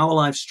live stream, our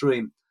live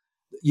stream.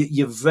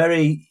 You're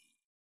very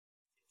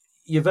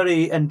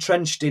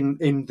entrenched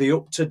in the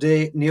up to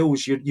date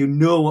news. You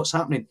know what's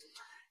happening,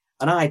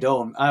 and I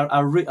don't.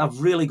 I've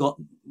really got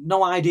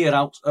no idea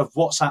out of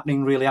what's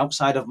happening really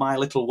outside of my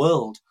little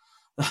world.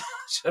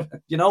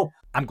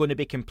 I'm going to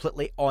be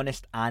completely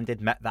honest and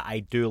admit that I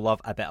do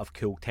love a bit of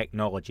cool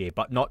technology,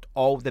 but not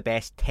all the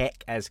best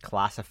tech is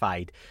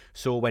classified.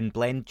 So when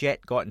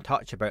BlendJet got in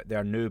touch about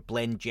their new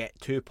BlendJet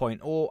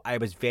 2.0, I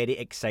was very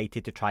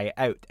excited to try it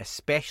out,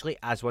 especially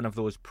as one of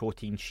those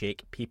protein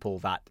shake people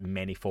that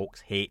many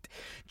folks hate.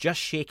 Just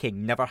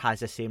shaking never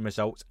has the same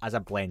results as a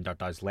blender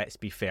does, let's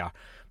be fair.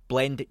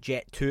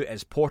 BlendJet 2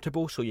 is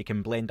portable, so you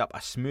can blend up a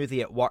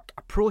smoothie at work,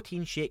 a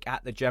protein shake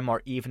at the gym,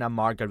 or even a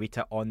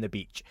margarita on the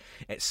beach.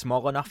 It's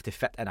small enough to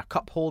fit in a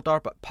cup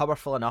holder, but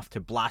powerful enough to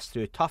blast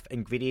through tough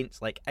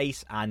ingredients like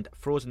ice and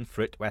frozen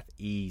fruit with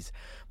ease.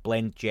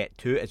 BlendJet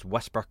 2 is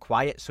whisper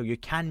quiet, so you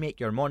can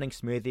make your morning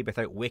smoothie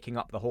without waking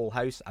up the whole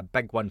house, a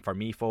big one for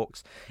me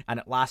folks,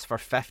 and it lasts for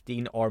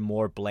 15 or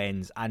more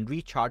blends and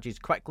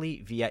recharges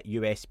quickly via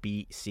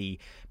USB-C.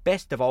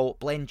 Best of all,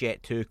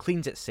 BlendJet 2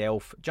 cleans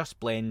itself.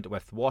 Just blend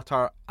with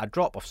water, a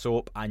drop of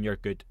soap, and you're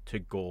good to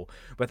go.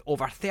 With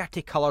over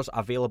 30 colours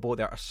available,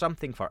 there is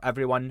something for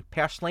everyone.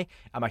 Personally,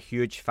 I'm a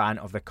huge fan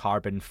of the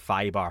carbon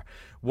fibre.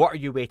 What are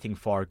you waiting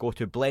for? Go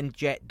to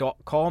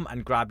blendjet.com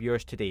and grab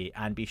yours today,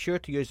 and be sure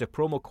to use the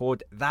promo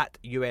code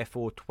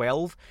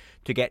ThatUFO12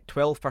 to get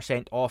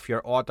 12% off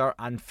your order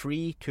and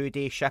free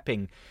 2-day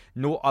shipping.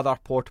 No other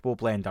portable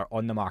blender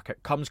on the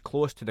market comes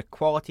close to the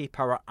quality,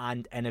 power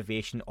and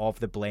innovation of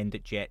the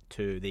BlendJet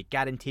 2. They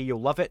guarantee you'll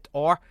love it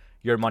or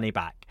your money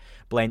back.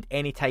 Blend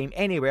anytime,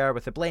 anywhere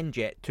with the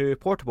BlendJet 2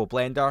 portable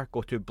blender.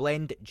 Go to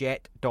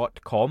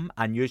blendjet.com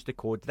and use the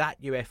code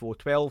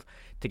ThatUFO12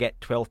 to get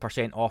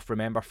 12% off,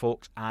 remember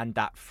folks, and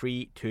that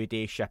free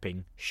 2-day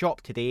shipping. Shop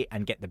today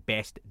and get the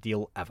best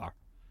deal ever.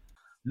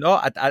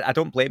 No, I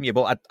don't blame you,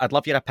 but I'd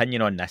love your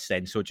opinion on this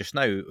then. So just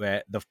now,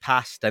 they've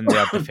passed in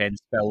their defence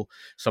bill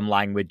some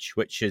language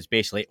which is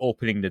basically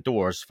opening the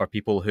doors for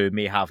people who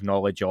may have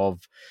knowledge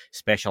of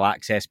special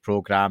access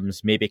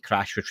programs, maybe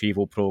crash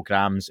retrieval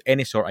programs,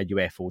 any sort of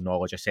UFO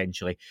knowledge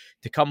essentially,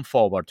 to come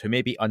forward who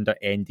may be under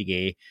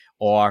NDA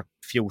or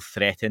feel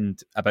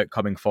threatened about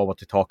coming forward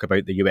to talk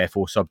about the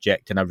UFO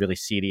subject in a really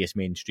serious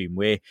mainstream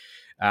way.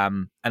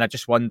 And I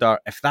just wonder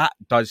if that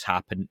does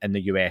happen in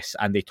the US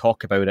and they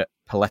talk about it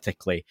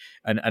politically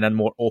and in a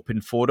more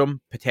open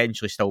forum,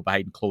 potentially still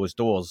behind closed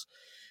doors,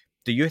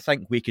 do you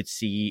think we could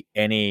see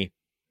any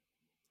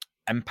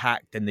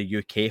impact in the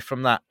UK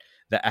from that?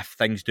 That if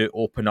things do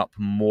open up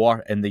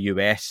more in the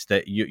US,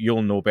 that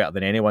you'll know better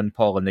than anyone,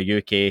 Paul, in the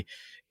UK,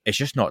 it's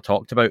just not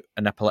talked about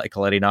in the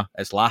political arena.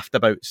 It's laughed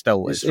about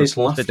still. It's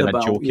reported in a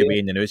jokey way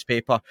in the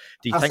newspaper.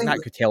 Do you think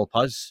that could help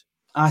us?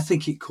 I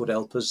think it could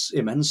help us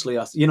immensely.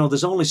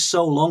 There's only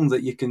so long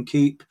that you can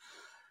keep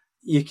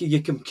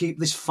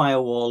this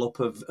firewall up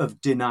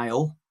of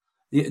denial.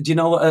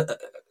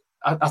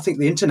 I think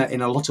the internet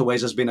in a lot of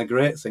ways has been a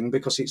great thing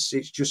because it's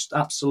just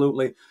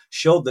absolutely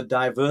showed the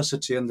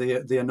diversity and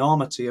the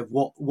enormity of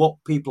what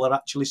people are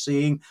actually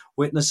seeing,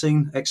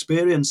 witnessing,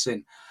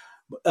 experiencing.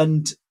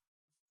 And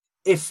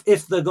if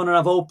they're going to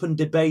have open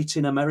debate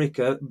in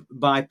America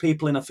by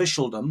people in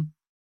officialdom,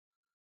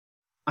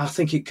 I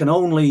think it can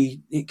only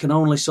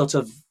sort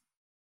of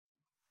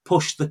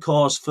push the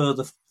cause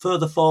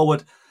further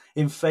forward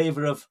in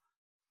favour of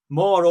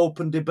more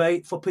open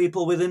debate for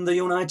people within the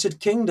United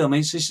Kingdom.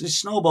 It's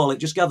snowball. It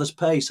just gathers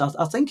pace.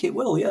 I think it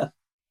will, yeah.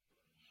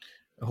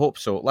 I hope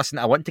so. Listen,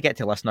 I want to get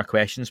to listener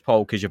questions,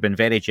 Paul, because you've been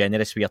very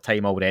generous with your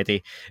time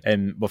already.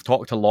 We've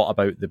talked a lot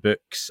about the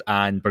books,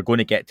 and we're going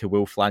to get to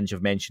Wolfland,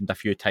 you've mentioned a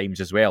few times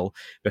as well,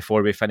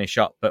 before we finish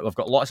up. But we've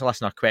got lots of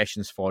listener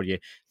questions for you.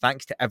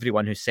 Thanks to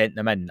everyone who sent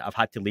them in. I've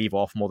had to leave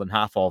off more than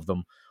half of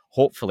them.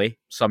 Hopefully,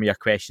 some of your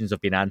questions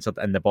have been answered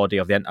in the body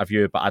of the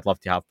interview, but I'd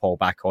love to have Paul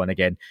back on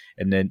again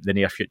in the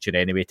near future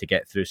anyway to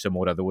get through some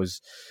more of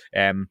those.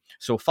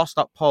 So first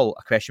up, Paul,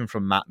 a question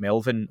from Matt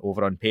Melvin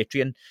over on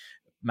Patreon.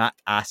 Matt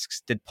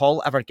asks, did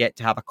Paul ever get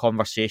to have a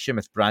conversation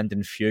with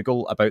Brandon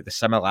Fugel about the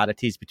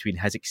similarities between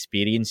his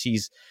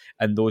experiences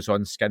and those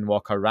on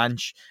Skinwalker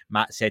Ranch?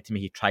 Matt said to me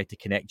he tried to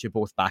connect you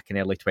both back in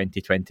early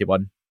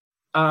 2021.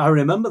 I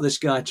remember this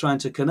guy trying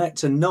to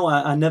connect, and no,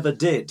 I never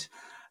did.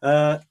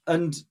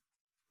 And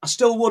I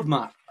still would,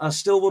 Matt. I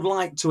still would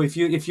like to. If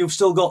you've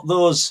still got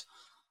those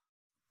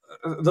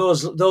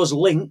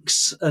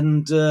links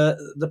and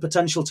the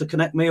potential to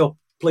connect me up,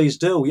 please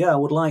do. Yeah, I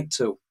would like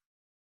to.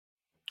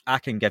 I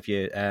can give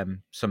you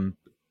some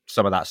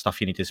of that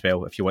stuff you need as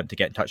well if you want to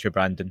get in touch with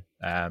Brandon.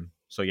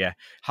 So yeah,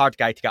 hard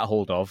guy to get a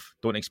hold of.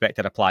 Don't expect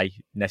a reply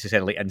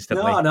necessarily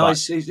instantly. No,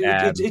 but,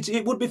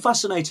 it would be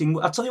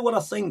fascinating. I'll tell you what I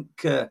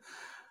think,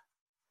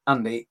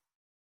 Andy.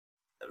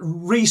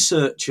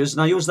 researchers,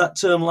 and I use that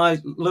term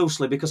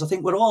loosely because I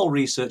think we're all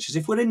researchers.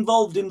 If we're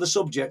involved in the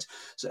subject,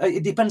 so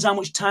it depends how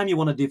much time you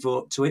want to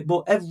devote to it,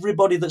 but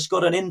everybody that's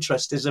got an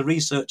interest is a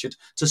researcher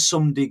to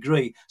some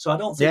degree. So I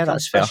don't think I'm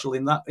that's fair. special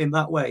in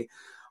that way.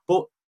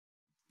 But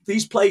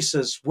these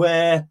places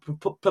where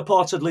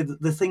purportedly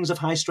the things of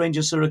high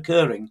strangeness are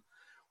occurring,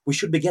 we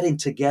should be getting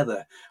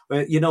together.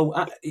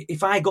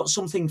 If I got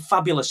something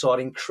fabulous or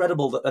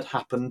incredible that had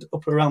happened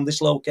up around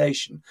this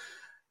location,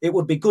 it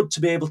would be good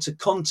to be able to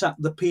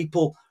contact the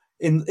people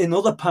in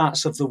other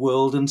parts of the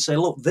world and say,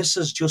 look, this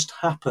has just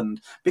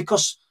happened,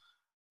 because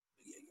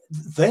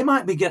they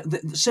might be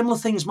similar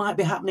things might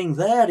be happening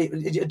there.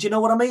 Do you know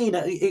what I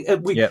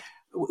mean?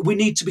 We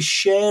need to be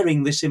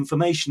sharing this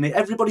information.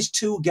 Everybody's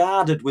too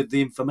guarded with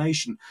the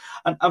information,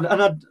 and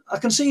I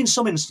can see in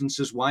some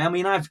instances why. I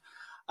mean, I've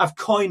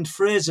coined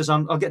phrases.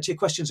 I'll get to your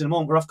questions in a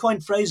moment, but I've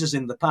coined phrases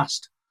in the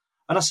past,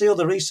 and I see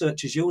other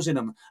researchers using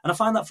them, and I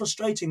find that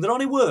frustrating. They're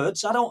only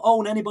words. I don't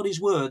own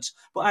anybody's words,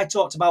 but I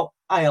talked about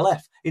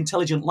ILF,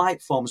 intelligent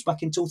life forms,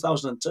 back in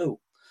 2002.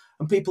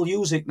 And people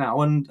use it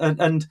now, and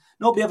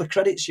nobody ever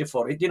credits you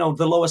for it.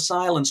 The lower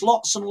silence,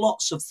 lots and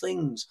lots of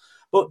things.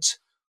 But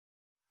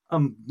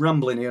I'm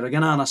rambling here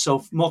again, aren't I?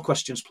 So more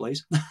questions,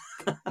 please.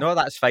 No,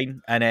 that's fine.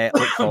 And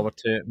look forward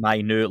to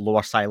my new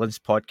Lower Silence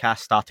podcast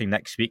starting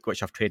next week,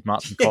 which I've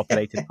trademarked and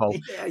copyrighted, Paul.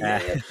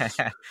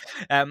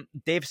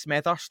 Dave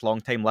Smethurst,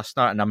 long-time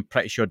listener, and I'm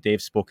pretty sure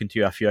Dave's spoken to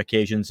you a few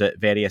occasions at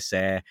various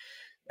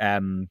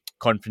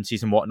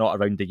conferences and whatnot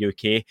around the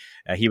UK.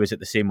 He was at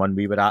the same one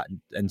we were at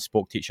and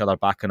spoke to each other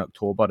back in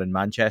October in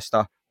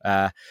Manchester.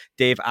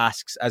 Dave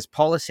asks, as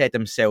Paul has said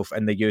himself,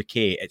 in the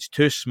UK, it's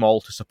too small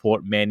to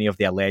support many of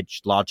the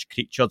alleged large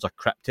creatures or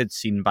cryptids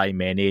seen by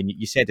many, and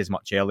you said as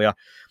much earlier.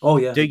 Oh,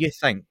 yeah. Do you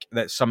think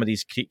that some of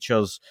these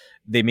creatures,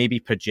 they may be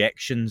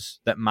projections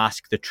that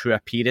mask the true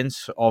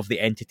appearance of the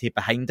entity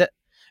behind it?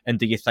 And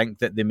do you think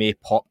that they may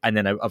pop in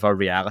and out of our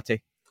reality?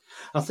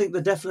 I think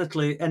they're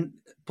definitely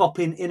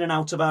popping in and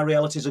out of our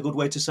reality is a good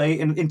way to say it.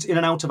 In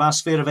and out of our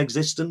sphere of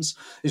existence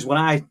is what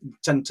I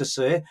tend to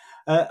say.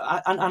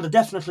 And I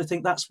definitely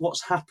think that's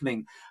what's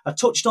happening. I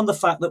touched on the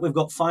fact that we've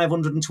got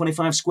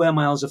 525 square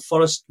miles of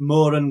forest,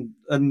 moor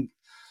and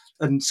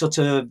sort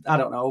of, I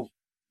don't know,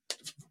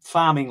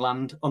 farming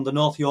land on the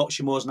North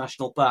Yorkshire Moors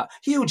National Park.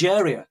 Huge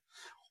area.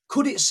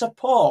 Could it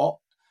support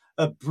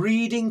a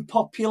breeding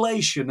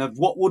population of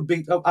what would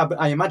be,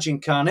 I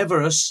imagine,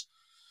 carnivorous,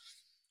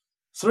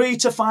 300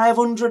 to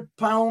 500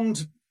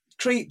 pound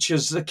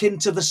creatures akin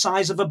to the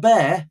size of a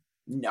bear?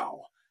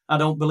 No, I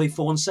don't believe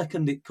for 1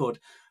 second it could.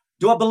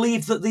 Do I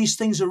believe that these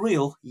things are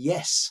real?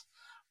 Yes.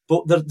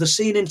 But they're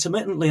seen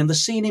intermittently, and they're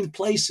seen in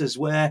places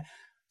where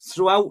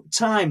throughout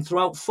time,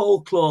 throughout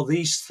folklore,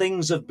 these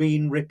things have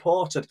been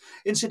reported.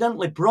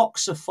 Incidentally,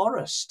 Broxer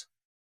Forest,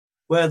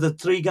 where the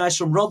three guys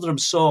from Rotherham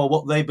saw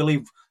what they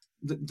believe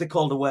they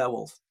called a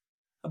werewolf.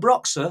 A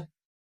Broxer,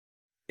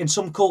 in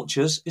some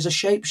cultures, is a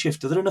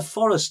shapeshifter. They're in a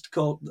forest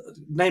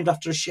named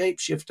after a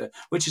shapeshifter,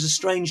 which is a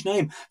strange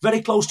name.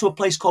 Very close to a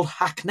place called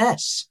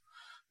Hackness,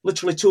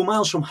 literally 2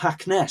 miles from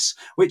Hackness,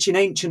 which in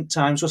ancient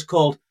times was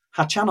called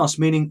Hachanos,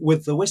 meaning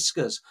with the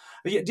whiskers.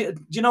 Do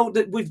you know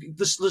that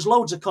there's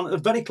loads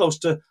of very close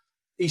to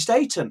East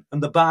Ayton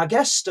and the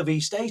Barguest of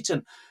East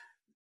Ayton.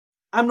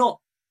 I'm not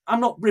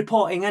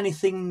reporting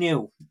anything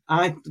new.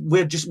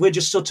 We're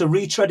just sort of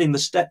retreading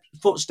the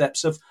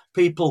footsteps of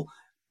people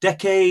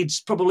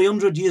decades, probably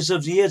 100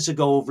 years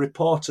ago, have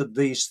reported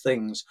these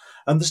things,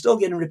 and they're still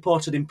getting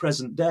reported in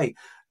present day.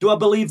 Do I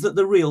believe that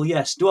they're real?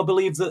 Yes. Do I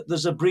believe that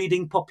there's a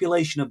breeding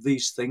population of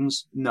these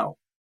things? No.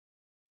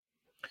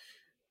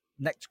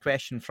 Next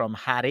question from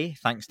Harry.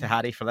 Thanks to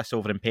Harry for this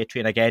over in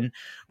Patreon again.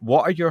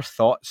 What are your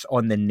thoughts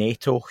on the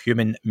NATO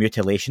human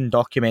mutilation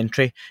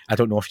documentary? I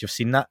don't know if you've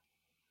seen that.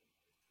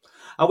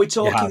 Are we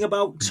talking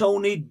about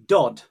Tony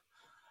Dodd,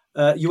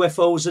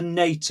 UFOs and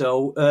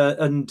NATO,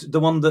 and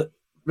the one that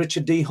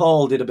Richard D.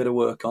 Hall did a bit of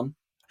work on?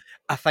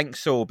 I think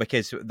so,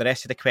 because the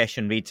rest of the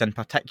question reads, in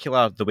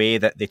particular, the way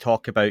that they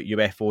talk about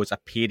UFOs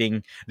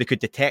appearing, they could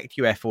detect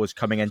UFOs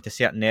coming into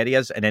certain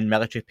areas, and then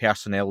military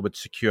personnel would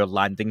secure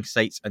landing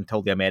sites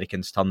until the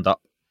Americans turned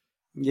up.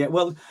 Yeah,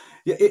 well,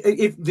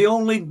 if the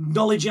only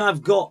knowledge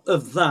I've got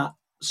of that,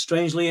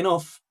 strangely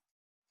enough,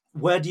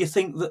 where do you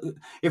think that,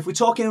 if we're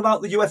talking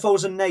about the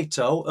UFOs and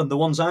NATO and the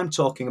ones I'm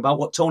talking about,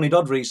 what Tony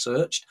Dodd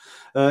researched,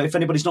 if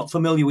anybody's not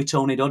familiar with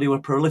Tony Dodd, he was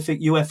a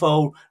prolific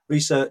UFO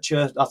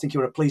researcher. I think he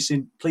was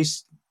a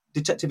police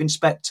detective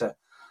inspector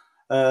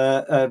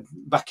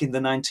back in the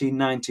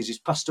 1990s. He's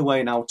passed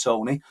away now,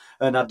 Tony,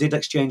 and I did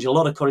exchange a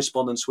lot of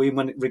correspondence with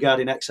him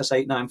regarding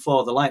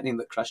XS894, the lightning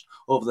that crashed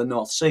over the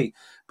North Sea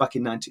back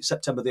in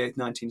September the 8th,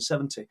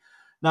 1970.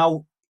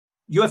 Now,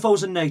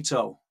 UFOs and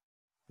NATO,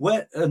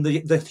 where, and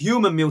the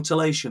human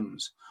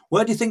mutilations,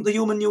 where do you think the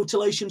human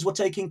mutilations were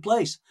taking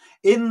place?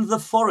 In the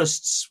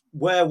forests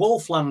where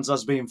Wolflands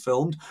has been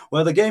filmed,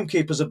 where the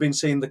gamekeepers have been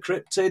seeing the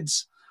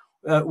cryptids,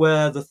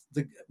 where the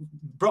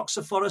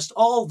Broxer Forest,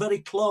 all very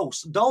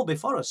close. Dalby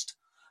Forest.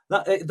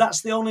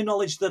 That's the only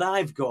knowledge that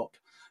I've got.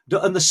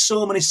 And there's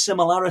so many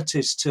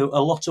similarities to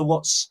a lot of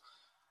what's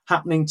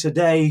happening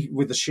today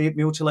with the sheep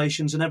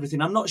mutilations and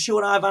everything. I'm not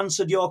sure I've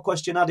answered your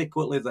question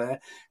adequately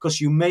there,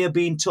 because you may have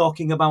been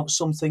talking about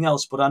something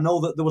else, but I know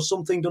that there was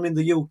something done in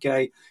the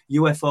UK,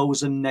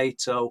 UFOs and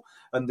NATO,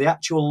 and the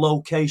actual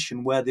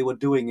location where they were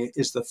doing it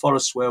is the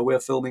forests where we're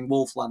filming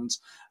Wolflands,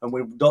 and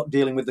we're not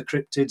dealing with the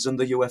cryptids and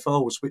the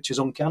UFOs, which is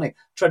uncanny.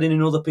 Treading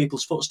in other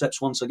people's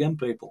footsteps once again,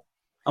 people.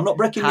 I'm not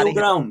breaking new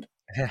ground.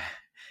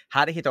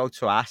 Harry had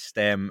also asked,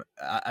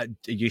 are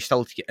you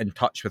still in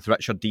touch with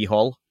Richard D.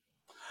 Hall?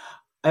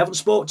 I haven't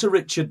spoke to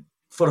Richard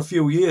for a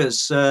few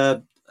years,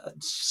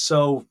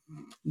 so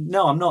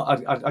no, I'm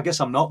not. I guess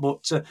I'm not,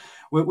 but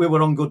we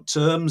were on good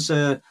terms.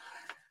 I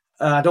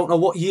don't know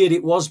what year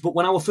it was, but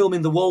when I was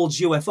filming the Wolds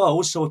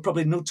UFOs, so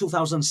probably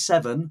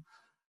 2007,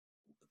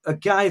 a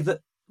guy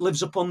that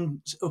lives up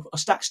on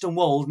Staxton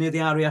Wold near the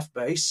RAF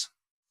base,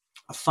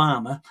 a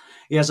farmer,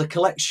 he has a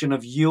collection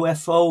of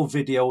UFO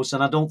videos,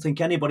 and I don't think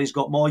anybody's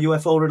got more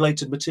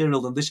UFO-related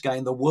material than this guy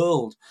in the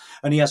world.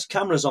 And he has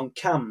cameras on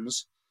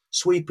cams,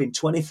 sweeping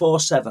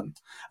 24/7.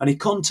 And he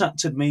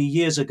contacted me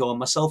years ago, and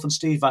myself and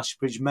Steve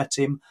Ashbridge met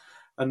him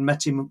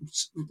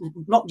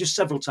not just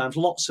several times,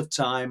 lots of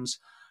times,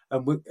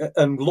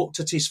 and looked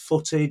at his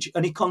footage.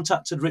 And he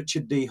contacted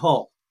Richard D.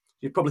 Hall.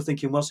 You're probably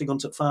thinking, what's he gone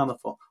to the farmer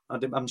for? I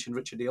didn't mention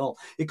Richard D. Hall.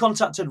 He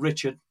contacted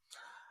Richard,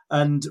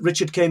 and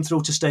Richard came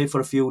through to stay for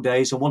a few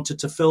days and wanted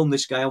to film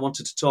this guy. I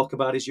wanted to talk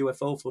about his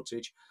UFO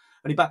footage,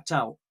 and he backed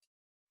out.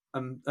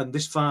 And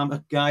this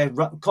farmer guy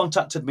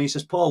contacted me,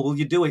 says, Paul, will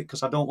you do it?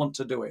 Because I don't want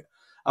to do it.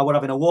 I was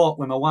having a walk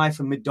with my wife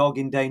and my dog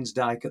in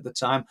Danesdyke at the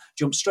time,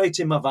 jumped straight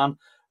in my van,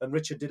 and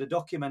Richard did a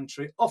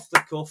documentary off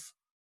the cuff.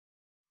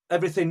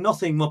 Everything,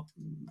 nothing,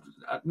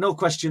 no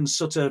questions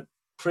sort of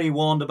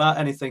pre-warned about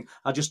anything.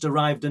 I just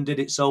arrived and did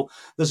it. So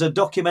there's a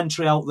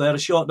documentary out there, a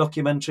short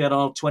documentary, I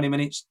don't know, 20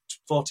 minutes,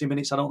 40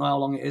 minutes, I don't know how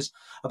long it is,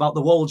 about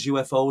the Wolds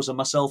UFOs and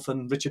myself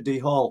and Richard D.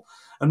 Hall.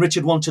 And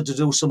Richard wanted to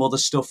do some other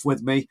stuff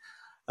with me.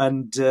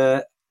 And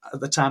at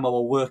the time I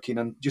was working,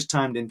 and just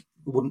timed in,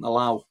 wouldn't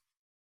allow.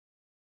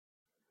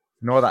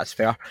 No, that's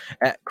fair.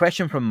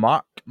 Question from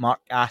Mark.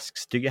 Mark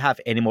asks, do you have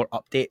any more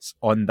updates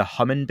on the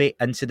Humminbee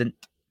incident?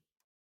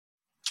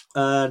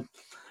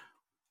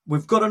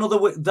 We've got another.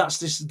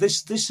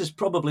 This is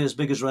probably as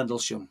big as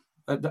Rendlesham.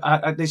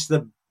 It's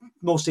the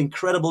most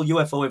incredible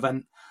UFO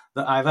event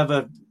that I've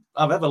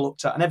ever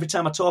looked at, and every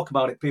time I talk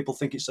about it, people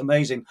think it's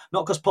amazing.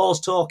 Not because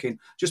Paul's talking,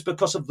 just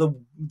because of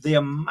the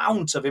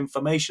amount of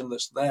information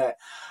that's there.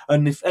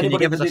 And if Can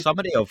anybody, you give us a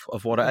summary of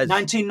what it is?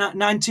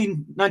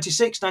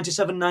 1996,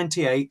 97,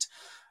 98,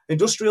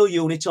 industrial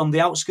unit on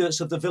the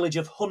outskirts of the village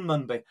of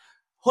Hunmanby.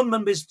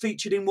 Hunmanby is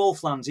featured in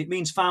Wolflands. It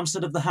means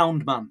farmstead of the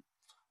Hound Man.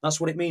 That's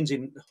what it means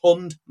in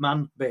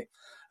Hunmanby.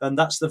 And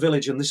that's the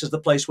village, and this is the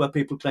place where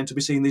people claim to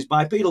be seeing these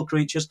bipedal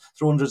creatures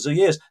through hundreds of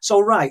years. So,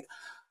 right.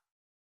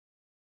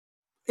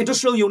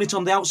 Industrial unit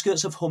on the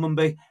outskirts of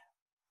Hunmanby.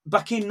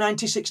 Back in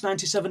 96,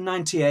 97,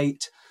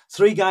 98,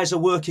 3 guys are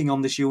working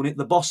on this unit,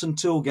 the boss and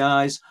 2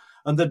 guys,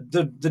 and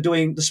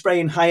they're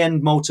spraying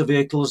high-end motor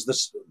vehicles,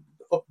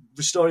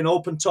 restoring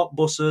open-top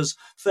buses,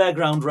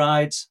 fairground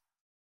rides.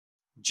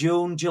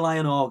 June, July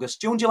and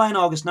August. June, July and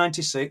August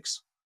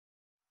 96,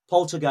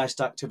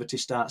 poltergeist activity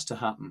starts to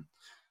happen.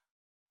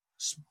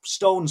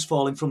 Stones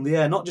falling from the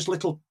air, not just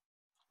little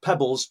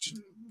pebbles,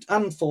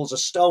 handfuls of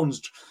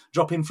stones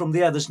dropping from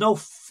the air. There's no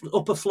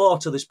upper floor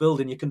to this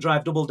building. You can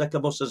drive double-decker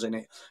buses in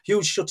it.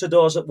 Huge shutter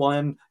doors at one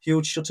end,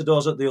 huge shutter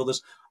doors at the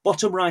others.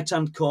 Bottom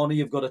right-hand corner,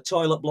 you've got a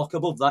toilet block.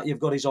 Above that, you've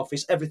got his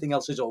office. Everything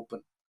else is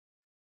open.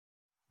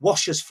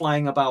 Washers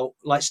flying about,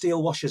 like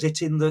steel washers,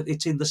 hitting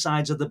the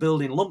sides of the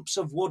building. Lumps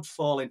of wood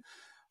falling.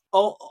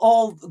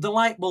 All the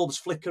light bulbs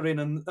flickering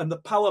and the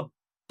power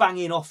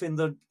banging off in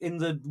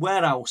the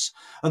warehouse,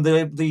 and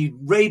the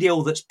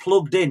radio that's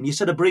plugged in. You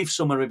said a brief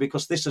summary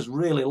because this is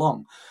really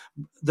long.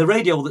 The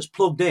radio that's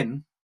plugged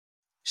in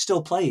is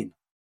still playing,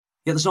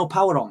 yet there's no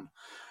power on.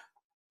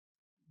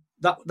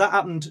 That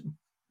happened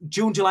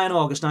June, July and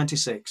August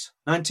 96.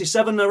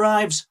 97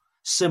 arrives,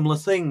 similar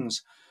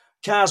things.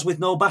 Cars with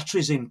no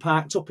batteries in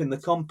parked up in the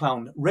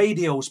compound,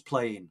 radios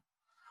playing.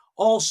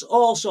 All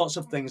sorts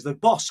of things. The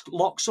boss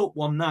locks up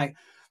one night.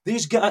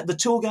 These guys, the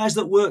 2 guys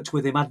that worked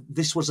with him,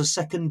 this was a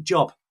second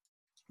job.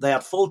 They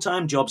had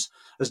full-time jobs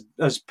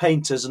as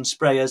painters and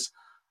sprayers.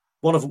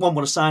 One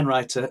was a sign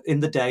writer in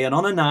the day, and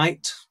on a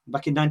night,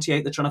 back in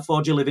 98, they're trying to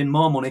forge a living,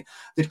 more money.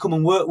 They'd come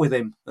and work with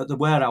him at the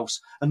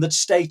warehouse, and they'd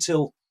stay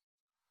till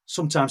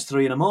sometimes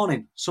 3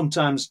 a.m,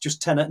 sometimes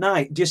just 10 at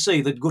night. Do you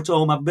see? They'd go to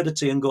home, have a bit of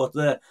tea, and go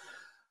there.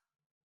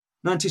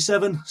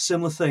 97,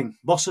 similar thing.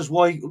 Boss is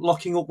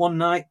locking up one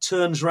night,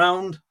 turns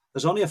round.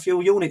 There's only a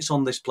few units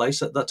on this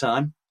place at that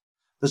time.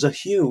 There's a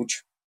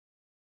huge,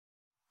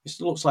 it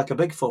looks like a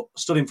Bigfoot,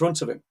 stood in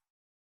front of him.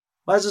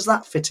 Where does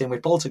that fit in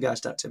with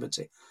poltergeist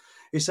activity?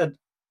 He said,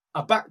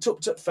 I backed up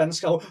to the fence,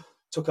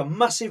 took a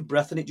massive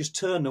breath, and it just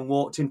turned and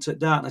walked into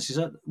darkness. He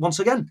said, once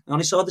again, I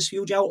only saw this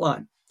huge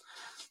outline.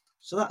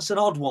 So that's an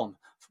odd one.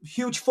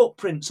 Huge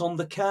footprints on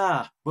the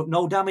car, but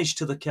no damage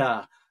to the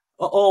car.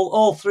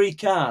 all three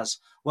cars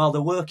while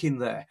they're working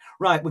there.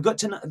 Right, we got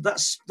to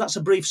that's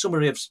a brief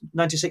summary of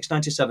 96,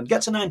 97.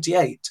 Get to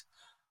 98.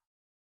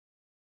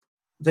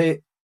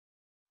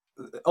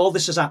 All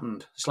this has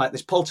happened. It's like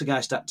this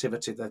poltergeist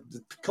activity.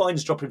 The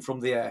coins dropping from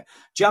the air,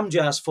 jam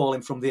jars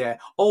falling from the air,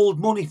 old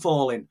money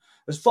falling,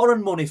 there's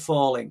foreign money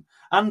falling.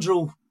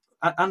 Andrew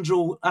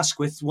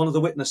Asquith, one of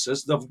the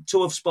witnesses, the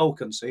two have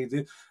spoken. See,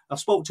 I've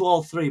spoke to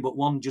all three, but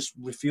one just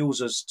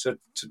refuses to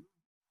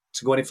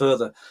go any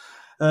further.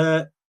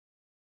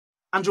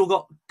 Andrew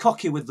got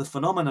cocky with the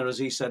phenomena, as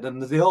he said,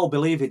 and they all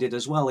believe he did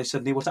as well. He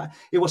said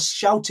he was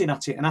shouting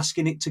at it and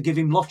asking it to give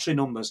him lottery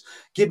numbers.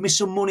 Give me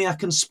some money I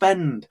can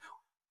spend.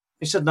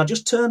 He said, and I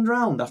just turned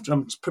round after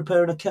I'm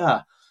preparing a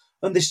car,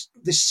 and this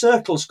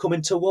circle's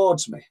coming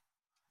towards me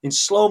in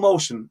slow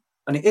motion,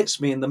 and it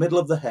hits me in the middle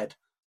of the head.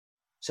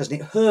 He says,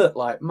 and it hurt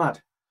like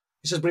mad.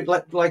 He says, but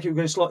like you were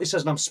going slow. He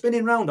says, and I'm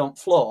spinning round on the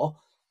floor,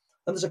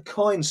 and there's a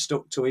coin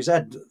stuck to his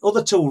head.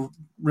 Other two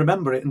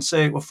remember it and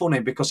say it were funny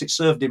because it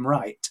served him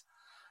right.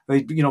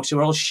 So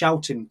we're all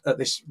shouting at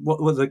this,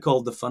 what they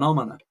called the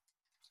phenomena.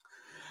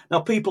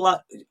 Now,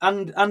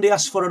 Andy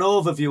asked for an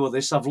overview of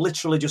this. I've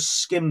literally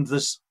just skimmed.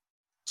 There's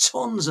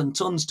tons and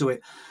tons to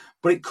it.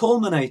 But it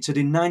culminated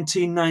in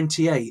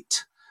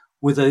 1998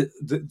 with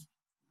the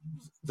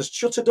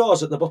shutter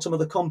doors at the bottom of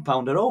the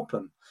compound are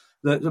open.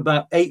 They're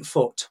about 8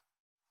 foot,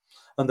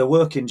 and they're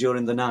working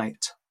during the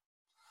night.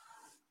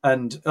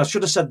 And I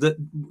should have said that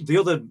the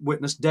other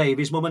witness, Dave,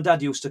 his mum and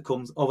dad used to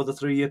come over the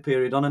 3-year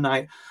period on a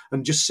night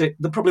and just sit.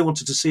 They probably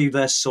wanted to see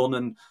their son,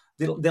 and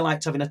they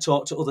liked having a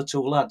talk to other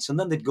two lads. And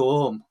then they'd go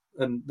home,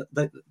 and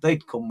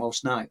they'd come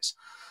most nights.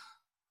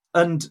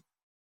 And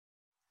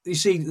you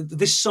see,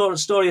 this sort of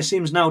story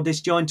seems now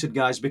disjointed,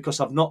 guys,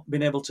 because I've not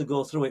been able to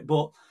go through it.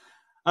 But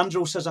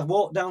Andrew says, I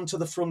walked down to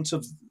the front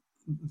of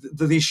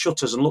these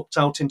shutters and looked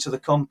out into the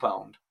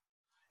compound.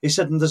 He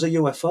said, and there's a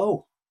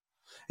UFO.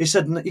 He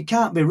said, it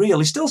can't be real.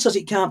 He still says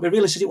it can't be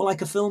real. He says it was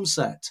like a film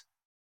set.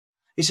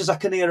 He says, I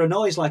can hear a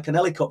noise like an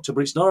helicopter,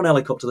 but it's not an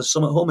helicopter. There's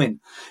something humming.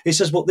 He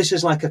says, but this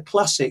is like a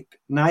classic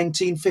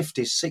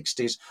 1950s,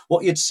 60s,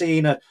 what you'd see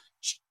in a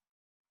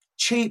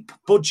cheap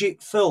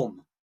budget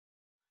film.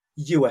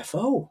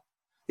 UFO.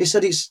 He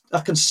said,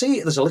 I can see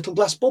it. There's a little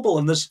glass bubble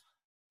and there's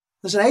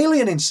an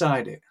alien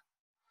inside it.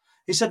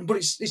 He said, but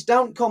it's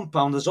down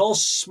compound. There's all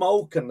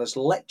smoke and there's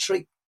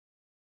electric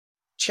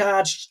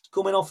charge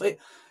coming off it.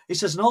 He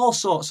says, and all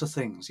sorts of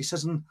things. He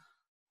says, and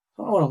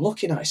I don't know what I'm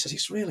looking at. He says,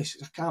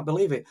 I can't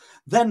believe it.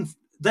 Then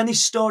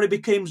his story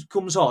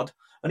comes odd,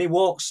 and he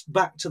walks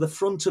back to the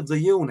front of the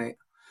unit,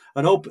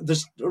 and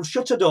there's a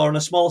shutter door and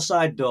a small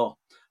side door.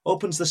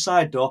 Opens the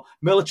side door,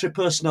 military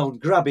personnel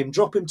grab him,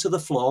 drop him to the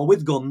floor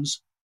with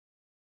guns,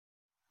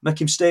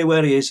 make him stay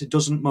where he is. He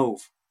doesn't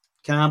move,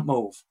 can't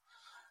move.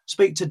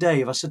 Speak to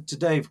Dave. I said to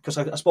Dave, because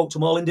I spoke to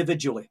them all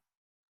individually,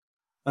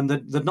 and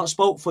they've not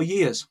spoke for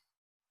years.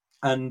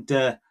 And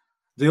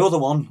the other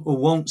one who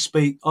won't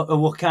speak,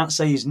 or can't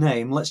say his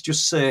name, let's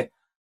just say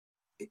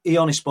he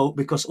only spoke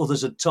because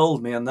others had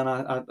told me. And then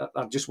I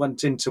just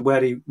went into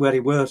where he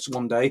works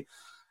one day.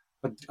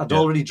 I'd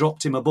already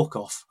dropped him a book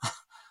off,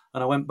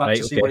 and I went back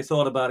to see what he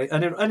thought about it.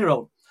 And he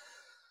wrote,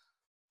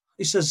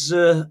 he says,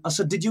 I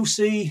said, did you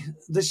see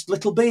this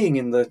little being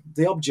in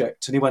the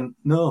object? And he went,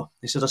 no.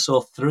 He said, I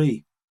saw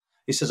 3.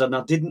 He says, and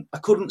I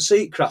couldn't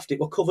see it craft. It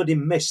were covered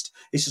in mist.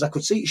 He says, I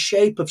could see the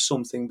shape of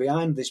something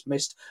behind this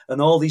mist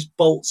and all these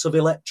bolts of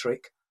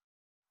electric.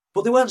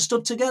 But they weren't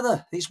stood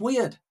together. It's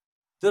weird.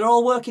 They're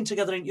all working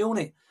together in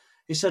unit.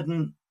 He said,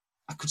 and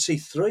I could see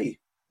 3.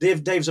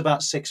 Dave's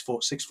about 6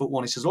 foot,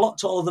 6'1". He says, a lot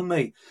taller than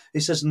me. He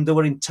says, and they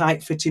were in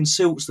tight-fitting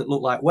suits that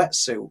looked like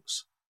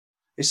wetsuits.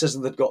 He says,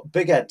 and they'd got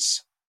big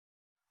heads.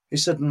 He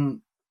said, and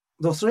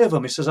there were 3 of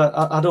them. He says,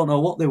 I don't know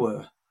what they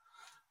were.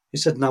 He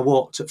said, and I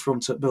walked at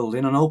front of the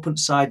building, an open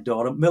side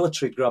door, and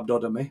military grabbed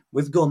hold of me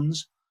with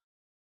guns,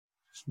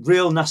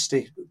 real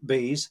nasty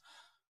bees,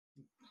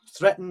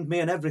 threatened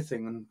me and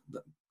everything. And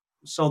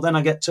so then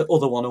I get to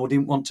other one who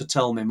didn't want to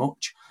tell me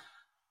much.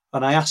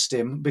 And I asked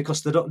him,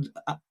 because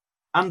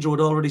Andrew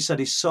had already said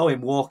he saw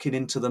him walking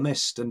into the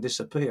mist and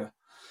disappear.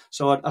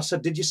 So I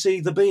said, did you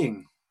see the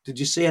being? Did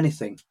you see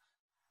anything?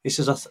 He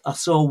says, I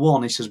saw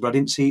one. He says, but I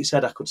didn't see its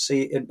head. I could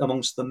see it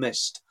amongst the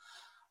mist.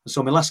 And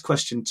so my last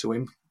question to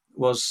him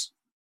was,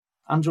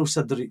 Andrew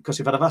said that, because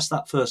if I'd have asked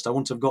that first, I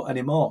wouldn't have got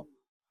any more.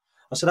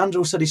 I said,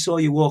 Andrew said he saw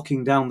you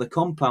walking down the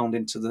compound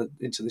into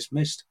this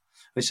mist.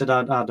 He said, I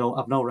have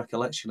no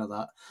recollection of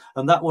that.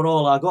 And that were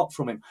all I got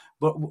from him.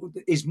 But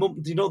his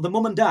mum, the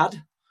mum and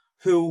dad,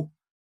 who,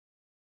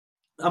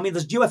 I mean,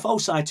 there's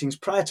UFO sightings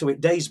prior to it,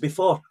 days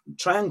before,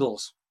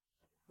 triangles.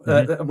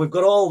 And we've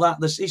got all that.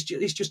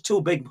 It's just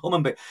too big,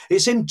 big.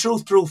 It's in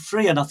Truth Proof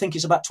 3, and I think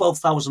it's about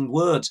 12,000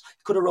 words.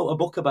 Could have wrote a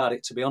book about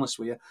it, to be honest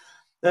with you.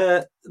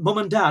 Mum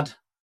and dad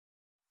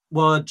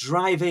were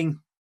driving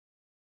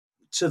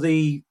to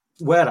the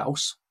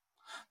warehouse.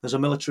 There's a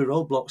military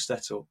roadblock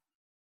set up.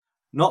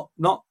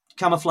 Not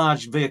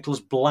camouflage vehicles,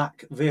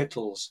 black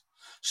vehicles.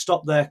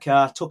 Stopped their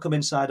car, took them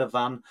inside a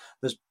van.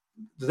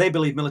 They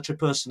believe military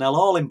personnel,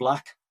 all in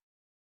black,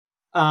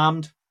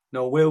 armed,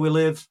 know where we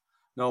live,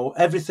 know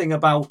everything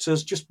about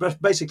us, just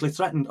basically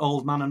threatened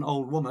old man and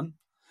old woman.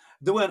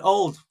 They weren't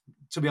old,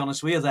 to be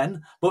honest with you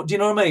then, but do you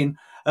know what I mean?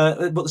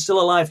 But they're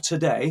still alive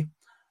today,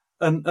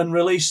 and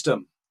released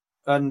them.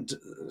 And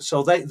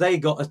so they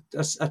got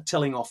a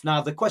telling off.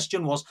 Now, the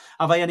question was,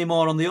 have I any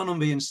more on the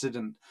Hunumby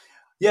incident?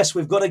 Yes,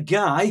 we've got a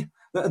guy.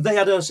 They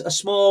had a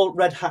small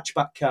red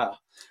hatchback car.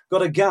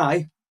 Got a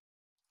guy,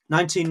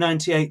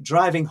 1998,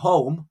 driving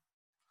home.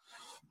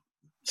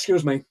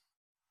 Excuse me.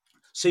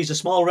 Sees a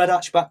small red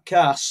hatchback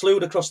car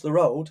slewed across the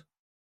road.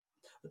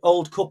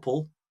 Old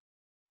couple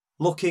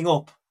looking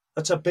up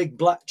at a big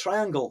black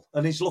triangle,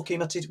 and he's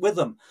looking at it with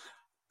them.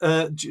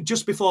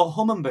 Just before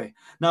Hunumby.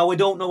 Now, we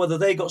don't know whether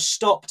they got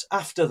stopped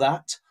after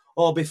that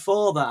or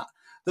before that.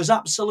 There's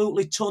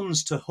absolutely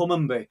tons to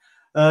Hunumby,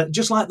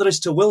 just like there is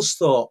to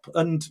Wilsthorpe.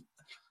 And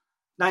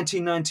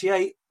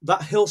 1998,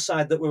 that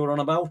hillside that we were on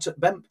about at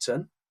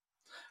Bempton,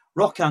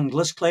 rock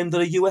anglers claimed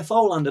that a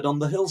UFO landed on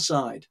the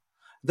hillside.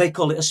 They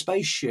call it a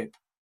spaceship.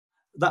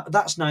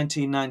 That's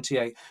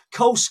 1998.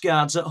 Coast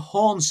Guards at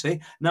Hornsey,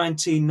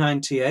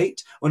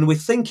 1998. When we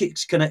think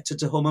it's connected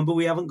to Hunumby,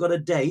 we haven't got a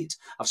date.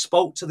 I've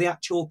spoke to the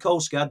actual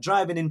Coast Guard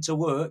driving into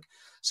work.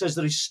 Says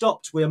that he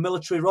stopped with a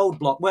military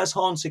roadblock. Where's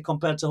Hornsey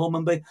compared to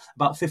Hunumby?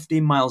 About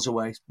 15 miles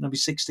away, maybe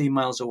 16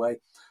 miles away,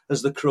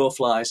 as the crow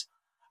flies.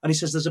 And he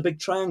says there's a big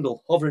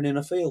triangle hovering in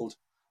a field.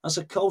 That's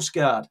a Coast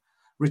Guard,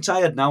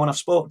 retired now, and I've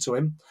spoke to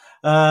him.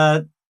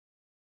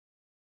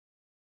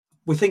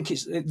 We think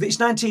it's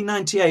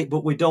 1998,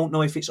 but we don't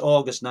know if it's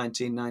August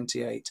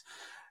 1998.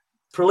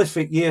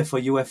 Prolific year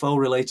for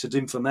UFO-related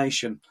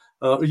information,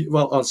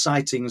 or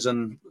sightings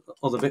and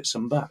other bits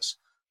and bats.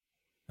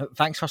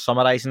 Thanks for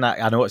summarising that.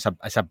 I know it's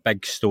a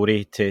big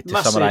story to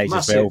summarise as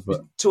massive. well.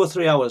 But 2 or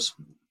 3 hours.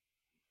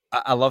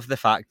 I love the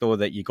fact, though,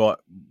 that you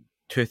got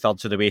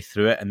 2/3 of the way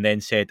through it and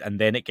then said, and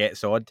then it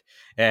gets odd,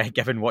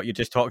 given what you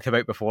just talked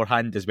about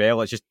beforehand as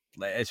well.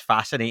 It's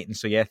fascinating.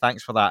 So yeah,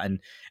 thanks for that. And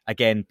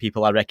again,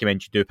 people, I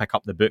recommend you do pick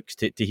up the books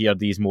to hear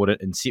these more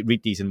and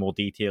read these in more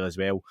detail as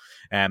well.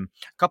 A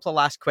couple of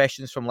last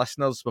questions from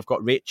listeners. We've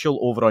got Rachel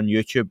over on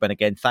YouTube, and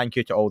again, thank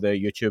you to all the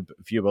YouTube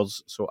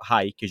viewers. So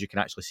hi, because you can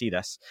actually see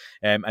this,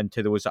 and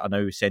to those that are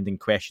now sending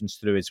questions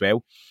through as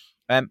well.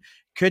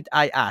 Could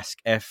I ask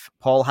if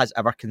Paul has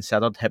ever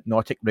considered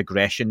hypnotic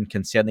regression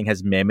concerning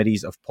his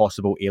memories of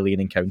possible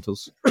alien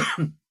encounters?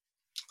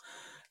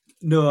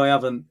 No, I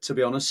haven't, to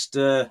be honest.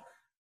 Well,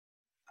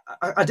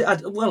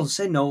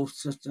 say no,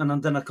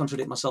 and then I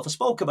contradict myself. I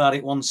spoke about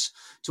it once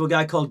to a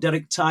guy called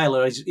Derek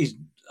Tyler. I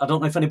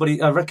don't know if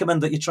anybody. I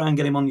recommend that you try and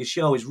get him on your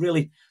show. He's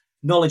really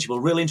knowledgeable,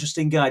 really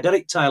interesting guy.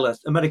 Derek Tyler,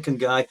 American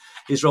guy.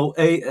 He's wrote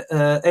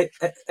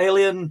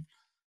Alien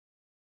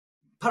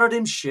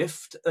Paradigm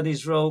Shift, and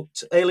he's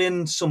wrote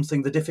Alien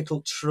Something, The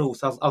Difficult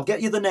Truth. I'll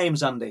get you the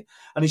names, Andy.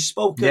 And he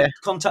spoke at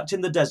Contact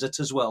in the Desert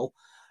as well.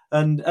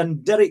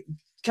 And Derek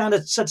kind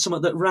of said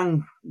something that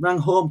rang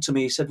home to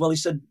me. He said,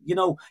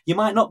 you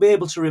might not be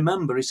able to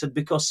remember. He said,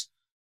 because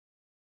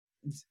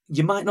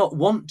you might not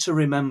want to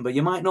remember.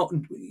 You might not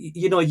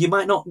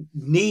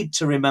need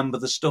to remember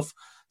the stuff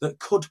that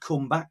could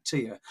come back to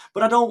you.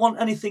 But I don't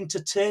want anything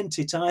to taint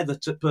it either,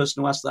 to the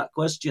person who asked that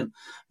question,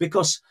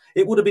 because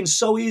it would have been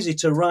so easy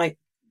to write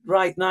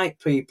night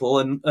people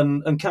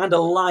and kind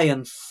of lie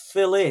and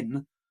fill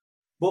in.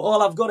 But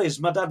all I've got is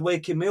my dad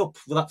waking me up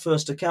with that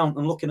first account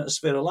and looking at a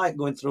sphere of light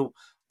going through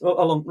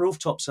along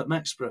rooftops at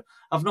Mexborough.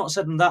 I've not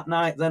said that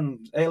night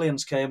then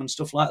aliens came and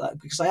stuff like that,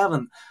 because I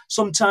haven't.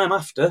 Some time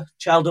after,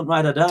 Child Don't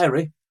Write a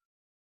Diary,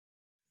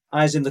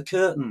 Eyes in the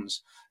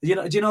Curtains,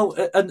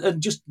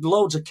 and just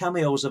loads of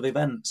cameos of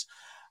events.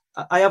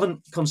 I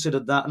haven't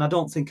considered that, and I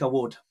don't think I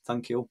would.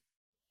 Thank you.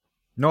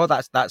 No,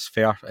 that's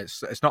fair.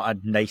 It's not a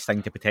nice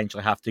thing to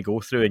potentially have to go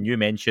through. And you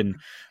mentioned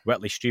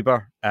Whitley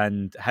Strieber,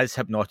 and his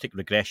hypnotic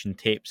regression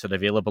tapes are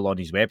available on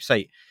his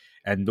website,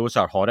 and those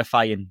are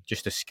horrifying.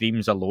 Just the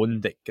screams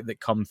alone that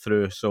come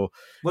through. So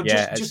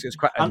it's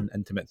quite an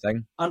intimate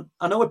thing. And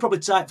I know we're probably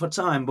tight for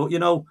time, but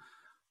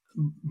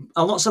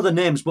I'll not say the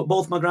names, but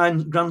both my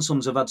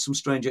grandsons have had some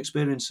strange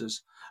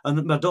experiences,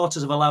 and my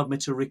daughters have allowed me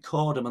to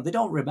record them, and they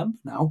don't remember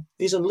now.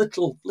 These are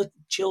little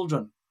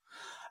children.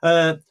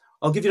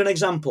 I'll give you an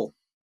example.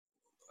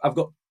 I've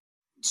got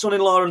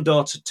son-in-law and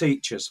daughter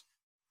teachers.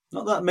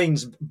 Not that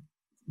means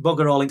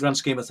bugger all in grand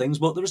scheme of things,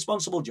 but they're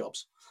responsible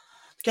jobs.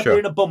 Kept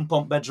hearing a bump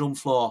on bedroom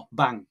floor.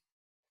 Bang.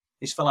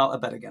 He's fell out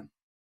of bed again.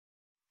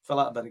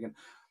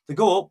 They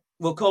go up.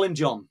 We'll call him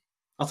John.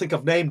 I think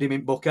I've named him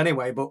in book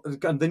anyway, but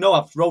they know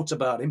I've wrote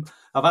about him.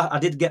 I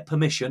did get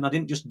permission. I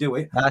didn't just do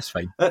it. That's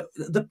fine.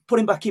 They put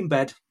him back in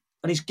bed,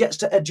 and he gets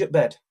to edge at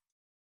bed.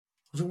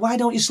 I said, why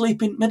don't you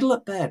sleep in middle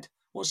at bed?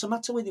 What's the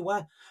matter with you?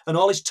 Why? And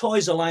all his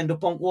toys are lined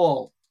up on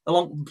wall,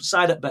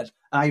 alongside at bed.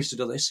 I used to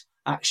do this.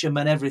 Action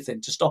Men,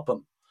 everything to stop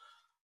him.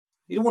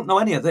 He wouldn't know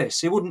any of this.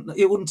 He wouldn't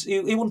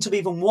have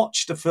even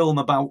watched a film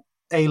about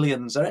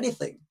aliens or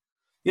anything.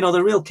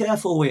 They're real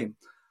careful with him.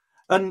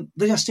 And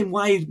they asked him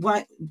why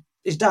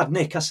his dad,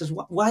 Nick, I said,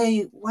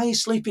 why are you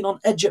sleeping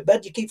on edge at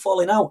bed? You keep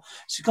falling out.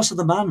 It's because of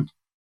the man.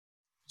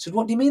 I said,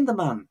 what do you mean the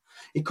man?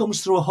 He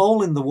comes through a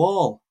hole in the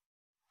wall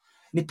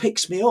and he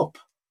picks me up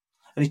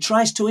and he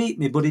tries to eat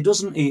me, but he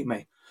doesn't eat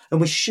me.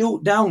 And we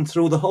shoot down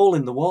through the hole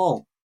in the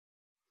wall.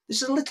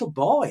 This is a little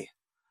boy.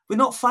 We're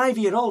not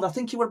 5-year-old. I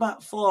think he were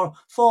about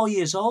four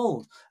years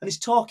old. And he's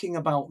talking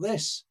about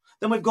this.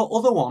 Then we've got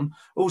other one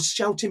who's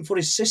shouting for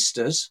his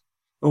sisters,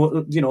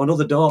 or,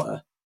 another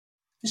daughter.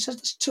 He says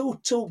there's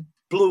two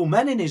blue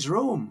men in his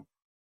room.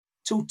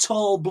 2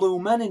 tall blue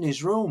men in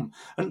his room.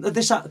 And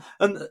this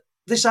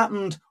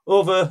happened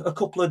over a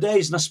couple of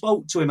days, and I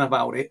spoke to him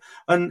about it,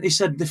 and he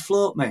said, they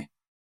float me.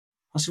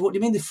 I said, what do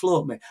you mean they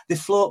float me? They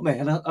float me.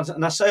 And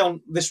I say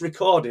on this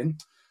recording,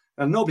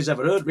 and nobody's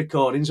ever heard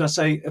recordings, I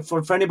say,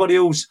 for anybody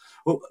who's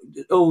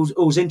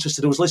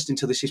interested, who's listening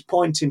to this, he's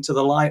pointing to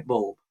the light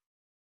bulb.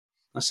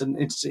 I said,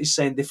 he's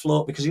saying they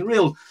float, because he's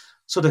real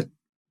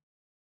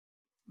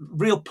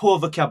poor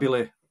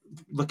vocabulary,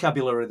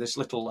 this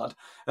little lad.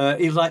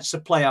 He likes to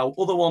play out.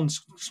 Other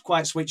ones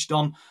quite switched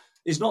on.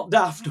 He's not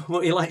daft,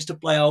 but he likes to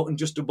play out and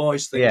just do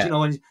boys things,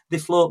 and they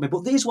float me.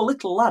 But these were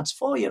little lads,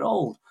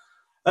 4-year-old,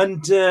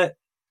 and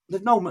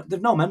they've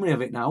no memory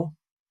of it now.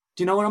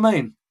 Do you know what I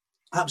mean?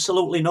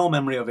 Absolutely no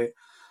memory of it.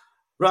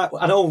 Right,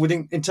 I know we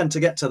didn't intend to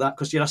get to that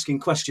because you're asking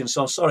questions,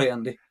 so sorry,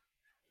 Andy.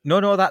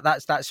 No,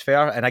 that's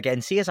fair. And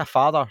again, see, as a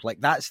father,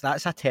 like that's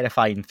a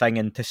terrifying thing.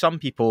 And to some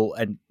people,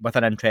 and with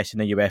an interest in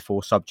the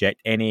UFO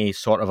subject, any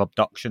sort of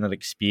abduction or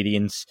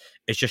experience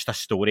is just a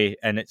story,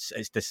 and it's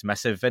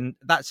dismissive, and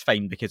that's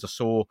fine because there's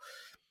so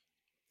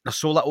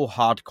little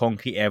hard,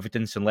 concrete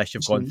evidence unless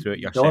you've gone through it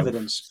yourself. No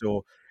evidence.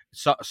 So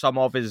some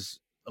of us,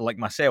 like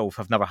myself,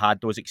 have never had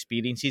those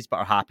experiences, but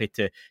are happy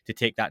to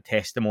take that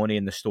testimony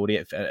and the story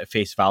at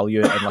face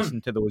value and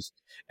listen to those.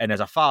 And as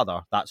a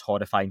father, that's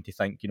horrifying to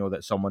think,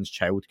 that someone's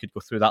child could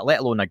go through that, let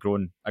alone a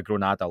grown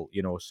adult.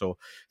 So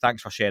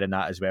thanks for sharing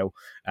that as well.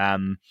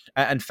 And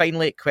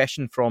finally,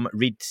 question from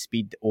Reed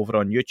Speed over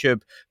on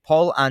YouTube.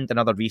 Paul and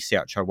another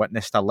researcher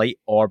witnessed a light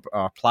orb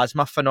or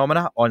plasma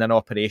phenomena on an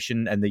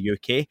operation in the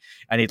UK,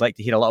 and he'd like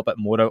to hear a little bit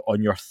more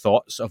on your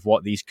thoughts of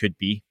what these could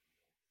be.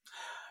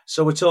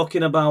 So we're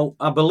talking about,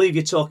 I believe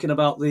you're talking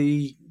about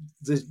the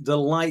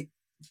light,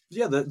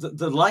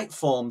 the light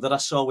form that I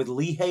saw with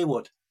Lee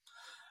Hayward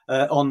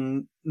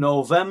on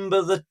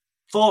November the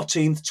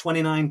 14th,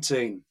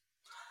 2019.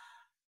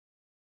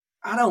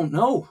 I don't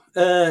know.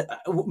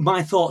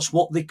 My thoughts,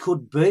 what they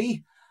could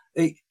be.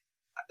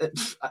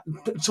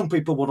 Some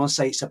people want to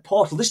say it's a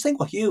portal. This thing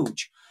was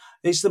huge.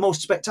 It's the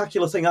most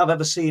spectacular thing I've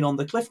ever seen on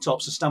the cliff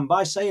tops. I stand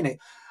by saying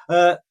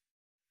it.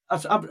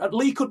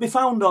 Lee could be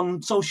found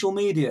on social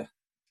media.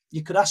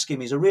 You could ask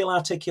him. He's a real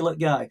articulate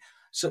guy.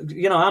 So,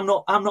 I'm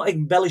not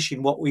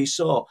embellishing what we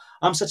saw.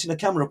 I'm setting a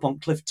camera up on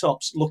cliff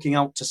tops, looking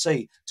out to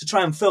sea, to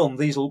try and film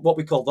these, what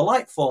we call the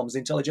light forms, the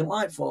intelligent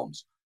light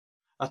forms.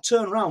 I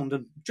turn around,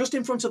 and just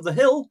in front of the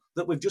hill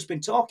that we've just been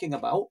talking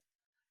about,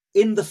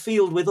 in the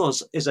field with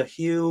us, is a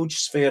huge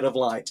sphere of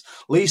light.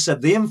 Lee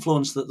said the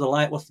influence that the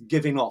light was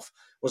giving off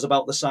was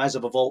about the size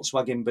of a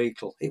Volkswagen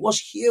Beetle. It was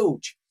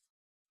huge.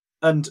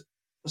 And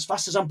as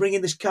fast as I'm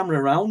bringing this camera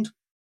around,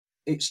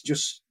 it's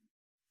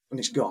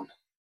gone.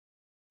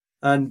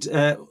 And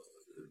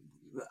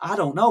I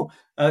don't know.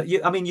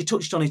 You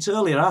touched on it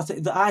earlier. I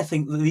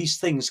think that these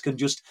things can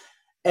just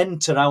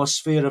enter our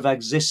sphere of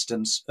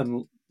existence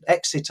and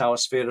exit our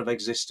sphere of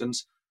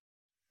existence.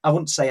 I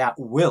wouldn't say at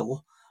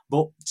will,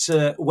 but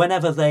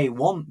whenever they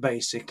want,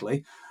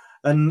 basically.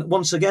 And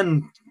once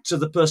again, to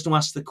the person who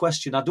asked the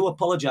question, I do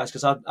apologise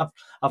because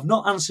I've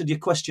not answered your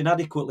question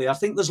adequately. I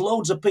think there's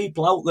loads of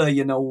people out there,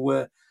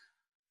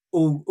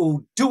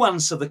 who do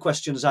answer the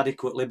questions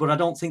adequately, but I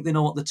don't think they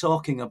know what they're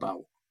talking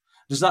about.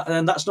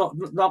 I'm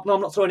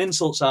not throwing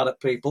insults out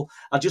at people.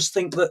 I just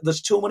think that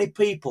there's too many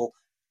people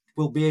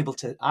will be able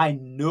to, I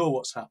know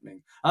what's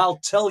happening. I'll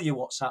tell you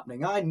what's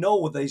happening. I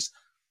know these,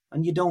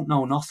 and you don't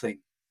know nothing.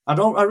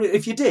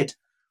 If you did,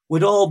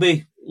 we'd all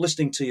be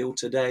listening to you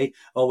today,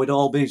 or we'd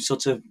all be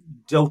sort of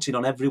doting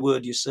on every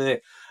word you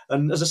say.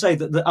 And as I say,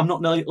 that I'm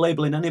not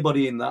labelling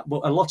anybody in that,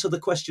 but a lot of the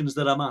questions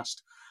that I'm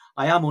asked,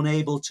 I am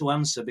unable to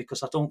answer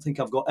because I don't think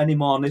I've got any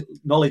more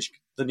knowledge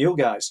than you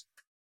guys.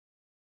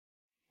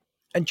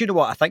 And do you know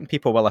what? I think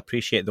people will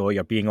appreciate, though,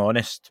 you're being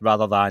honest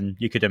rather than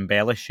you could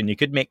embellish and you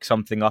could make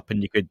something up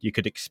and you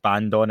could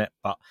expand on it.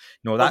 But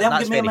no, that's very fair. They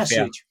haven't given me a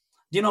message.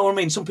 Do you know what I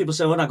mean? Some people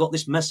say, when I got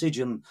this message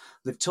and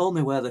they've told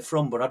me where they're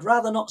from, but I'd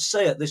rather not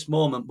say at this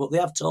moment, but they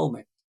have told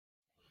me.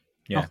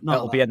 Yeah,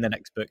 it'll be in the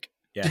next book.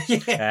 Yeah,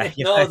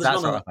 no, there's that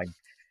sort of thing.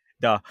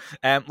 No.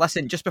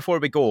 Listen, just before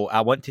we go,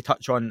 I want to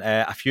touch on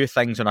a few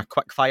things on a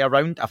quick fire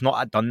round. I've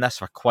not done this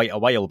for quite a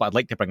while, but I'd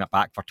like to bring it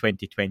back for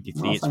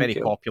 2023. It's very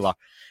popular.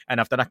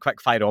 And I've done a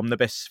quick fire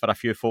omnibus for a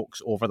few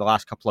folks over the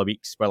last couple of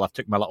weeks while I've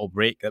took my little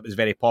break. That was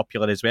very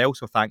popular as well.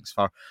 So thanks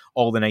for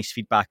all the nice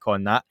feedback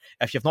on that.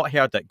 If you've not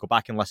heard it, go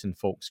back and listen,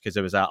 folks, because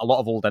there was a lot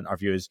of old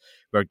interviews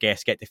where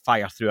guests get to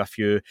fire through a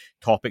few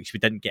topics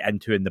we didn't get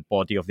into in the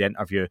body of the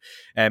interview.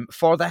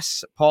 For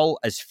this, Paul,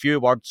 as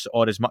few words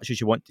or as much as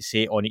you want to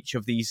say on each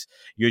of these,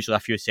 usually a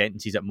few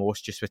sentences at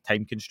most, just with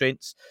time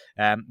constraints.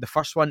 The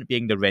first one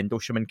being the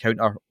Rendlesham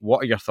encounter. What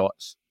are your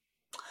thoughts?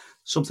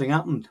 something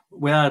happened.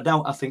 Without a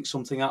doubt, I think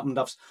something happened.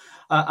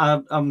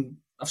 I've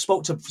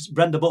spoke to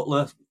Brenda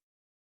Butler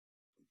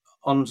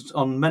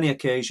on many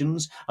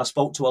occasions. I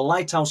spoke to a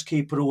lighthouse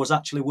keeper who was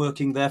actually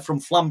working there from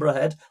Flamborough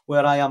Head,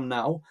 where I am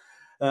now.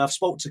 I've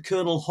spoke to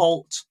Colonel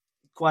Holt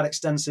quite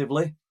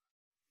extensively.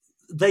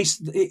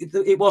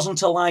 It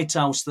wasn't a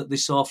lighthouse that they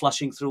saw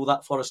flashing through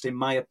that forest, in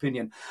my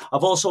opinion.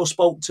 I've also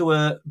spoke to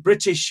a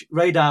British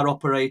radar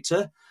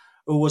operator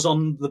who was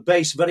on the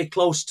base very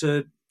close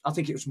to, I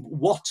think it was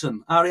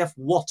Watton, RAF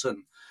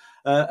Watton,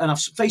 and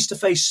I've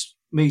face-to-face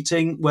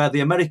meeting where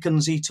the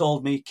Americans, he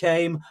told me,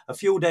 came a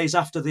few days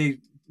after the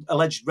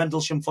alleged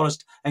Rendlesham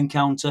Forest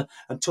encounter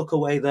and took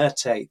away their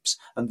tapes,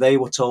 and they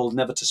were told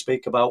never to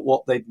speak about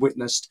what they'd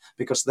witnessed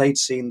because they'd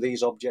seen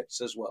these objects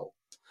as well.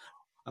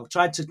 I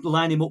tried to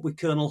line him up with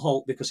Colonel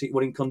Holt because he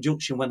were in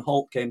conjunction when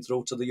Holt came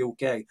through to the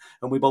UK,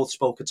 and we both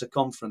spoke at a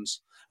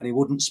conference, and he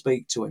wouldn't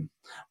speak to him.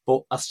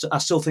 But I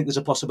still think there's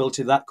a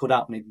possibility that could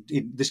happen.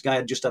 This guy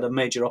had just had a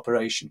major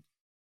operation,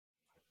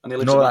 and he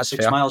lives about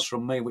 6 miles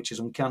from me, which is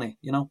uncanny,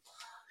 you know.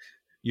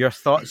 Your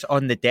thoughts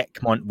on the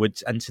Decmont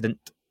Woods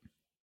incident?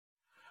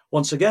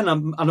 Once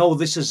again, I know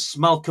this is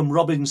Malcolm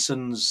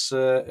Robinson's.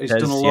 He's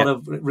done a lot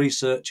of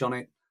research on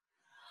it.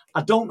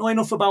 I don't know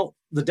enough about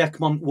the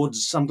Decmont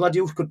Woods. I'm glad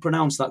you could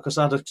pronounce that because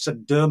I'd have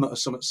said Dermot or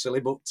something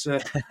silly, but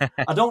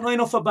I don't know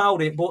enough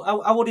about it. But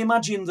I would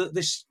imagine that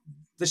this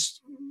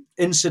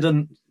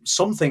incident,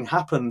 something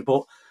happened.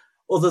 But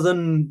other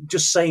than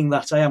just saying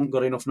that, I haven't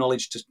got enough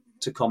knowledge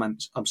to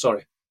comment. I'm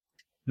sorry.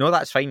 No,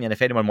 that's fine. And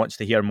if anyone wants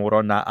to hear more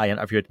on that, I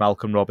interviewed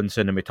Malcolm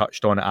Robinson and we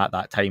touched on it at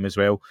that time as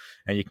well.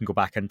 And you can go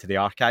back into the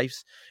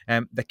archives.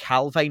 The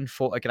Calvine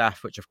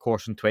photograph, which of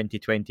course in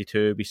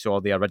 2022 we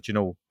saw the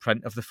original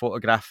print of the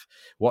photograph.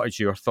 What is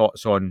your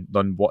thoughts on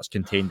what's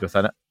contained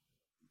within it?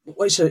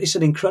 Well, it's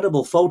an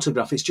incredible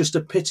photograph. It's just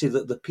a pity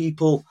that the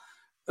people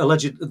who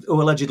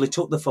allegedly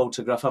took the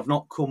photograph have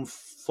not come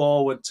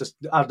forward to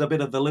add a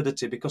bit of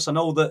validity, because I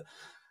know that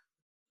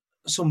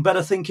some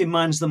better thinking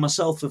minds than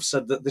myself have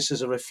said that this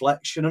is a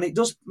reflection, and it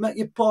does make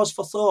you pause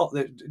for thought.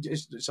 That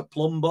it's a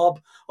plumb bob,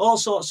 all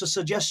sorts of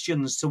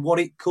suggestions to what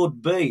it could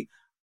be.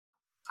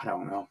 I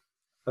don't know.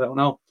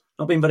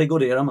 Not being very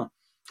good here, am I?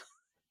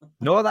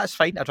 No, that's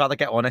fine. I'd rather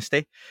get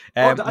honesty.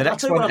 I'll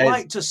tell you what I'd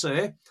like to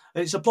say.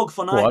 It's a plug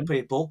for Night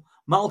People.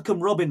 Malcolm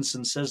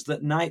Robinson says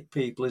that Night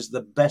People is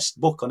the best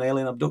book on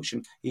alien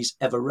abduction he's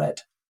ever read.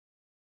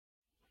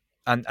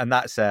 And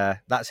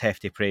that's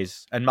hefty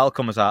praise. And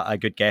Malcolm was a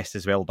good guest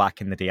as well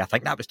back in the day. I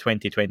think that was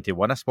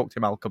 2021. I spoke to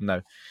Malcolm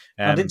now.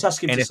 I didn't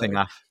ask him anything.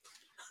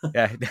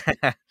 Yeah,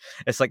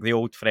 it's like the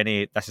old, for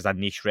any, this is a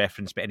niche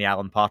reference, but any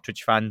Alan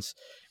Partridge fans,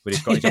 where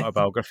he's got his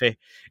autobiography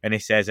and he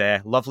says,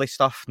 lovely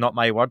stuff, not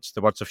my words,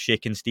 the words of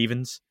Shakin'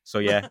 Stevens. So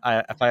yeah,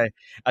 I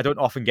don't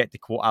often get to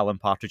quote Alan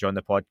Partridge on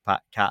the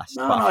podcast,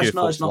 but a few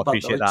folks will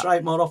appreciate that. Try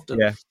it more often.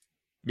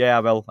 Yeah, I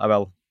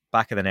will.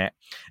 Back of the net.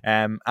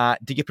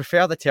 Do you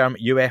prefer the term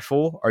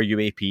UFO or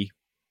UAP?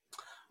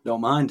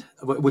 Don't mind.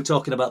 We're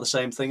talking about the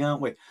same thing,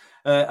 aren't we?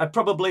 I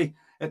probably,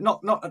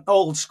 not an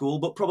old school,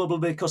 but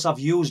probably because I've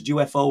used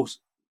UFOs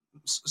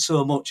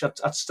so much,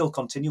 I'd still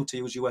continue to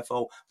use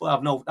UFO,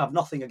 but I've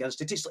nothing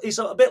against it. It's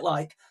a bit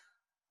like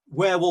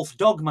werewolf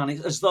dogman,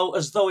 as though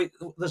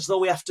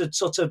we have to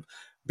sort of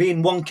be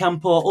in one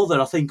camp or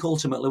other. I think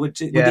ultimately we're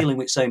dealing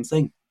with the same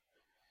thing.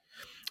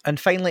 And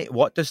finally,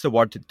 what does the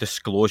word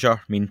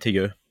disclosure mean to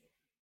you?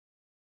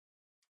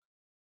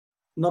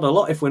 Not a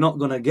lot if we're not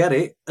going to get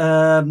it.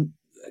 Do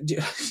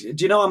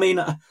you know what I mean?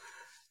 I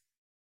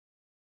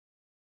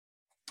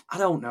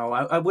don't know.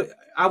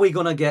 Are we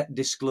going to get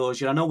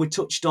disclosure? I know we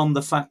touched on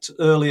the fact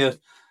earlier,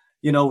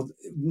 you know,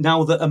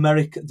 now that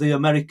the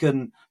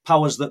American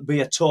powers that be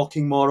are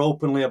talking more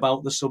openly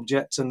about the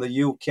subject, and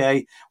the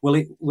UK,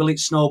 will it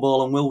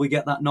snowball, and will we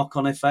get that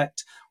knock-on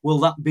effect? Will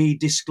that be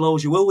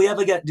disclosure? Will we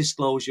ever get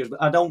disclosure?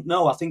 I don't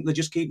know. I think they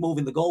just keep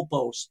moving the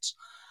goalposts.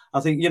 I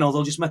think, you know,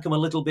 they'll just make them a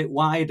little bit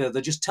wider.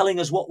 They're just telling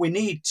us what we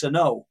need to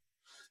know.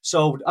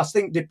 So I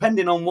think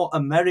depending on what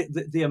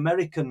the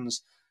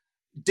Americans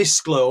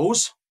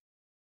disclose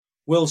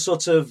will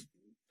sort of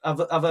have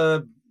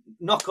a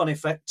knock-on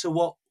effect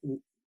to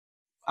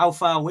how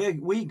far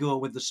we go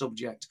with the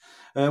subject.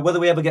 Whether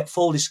we ever get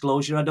full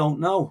disclosure, I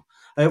don't know.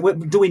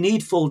 Do we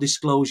need full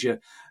disclosure?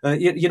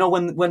 You know,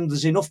 when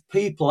there's enough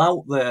people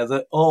out there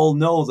that all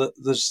know that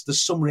there's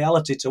some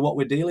reality to what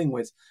we're dealing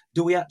with,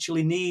 do we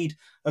actually need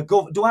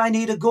do I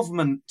need a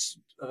government,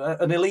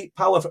 an elite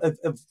power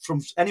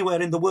from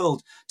anywhere in the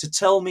world to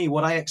tell me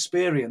what I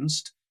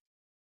experienced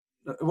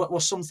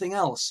was something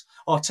else,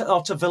 or to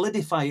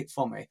validify it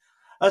for me?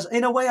 As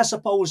in a way, I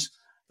suppose.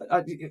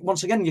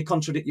 Once again, you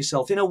contradict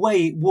yourself. In a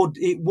way,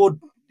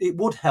 it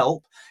would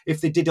help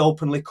if they did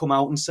openly come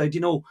out and said, you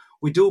know,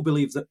 we do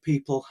believe that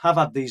people have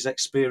had these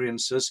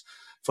experiences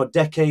for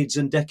decades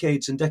and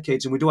decades and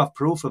decades, and we do have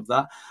proof of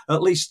that.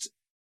 At least,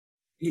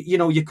 you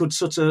know, you could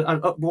sort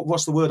of,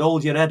 what's the word,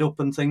 hold your head up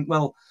and think,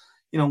 well,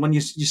 you know, when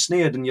you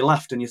sneered and you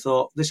laughed and you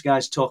thought, this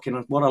guy's talking,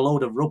 what a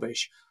load of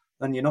rubbish.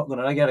 then you're not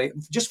going to get it.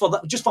 Just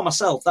for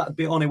myself, that'd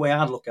be the only way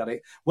I'd look at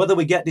it. Whether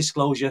we get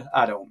disclosure,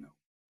 I don't know.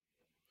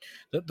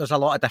 There's a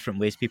lot of different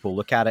ways people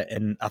look at it,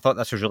 and I thought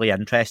this was really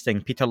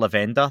interesting. Peter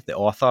Lavender, the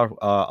author,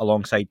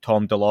 alongside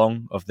Tom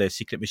DeLonge of the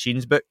Secret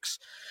Machines books,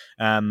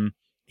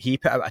 he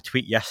put out a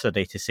tweet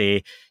yesterday to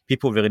say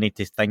people really need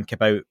to think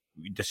about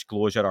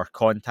disclosure or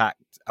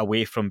contact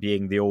away from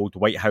being the old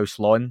White House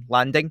lawn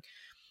landing.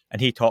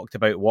 And he talked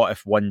about what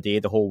if one day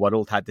the whole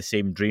world had the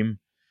same dream.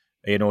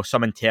 You know,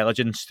 some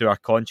intelligence through our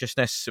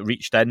consciousness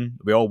reached in,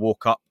 we all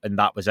woke up, and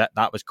that was it.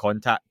 That was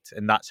contact,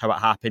 and that's how it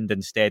happened,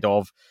 instead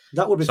of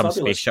that would be some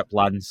fabulous. spaceship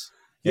lands.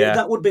 Yeah,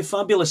 that would be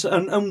fabulous.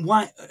 And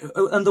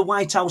the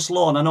White House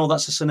lawn, I know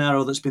that's a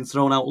scenario that's been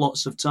thrown out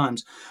lots of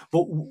times,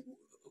 but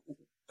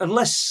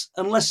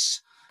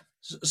unless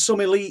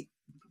some elite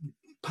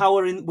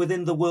power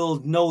within the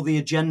world know the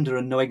agenda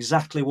and know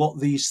exactly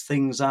what these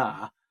things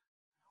are,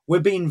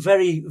 we're being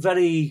very,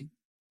 very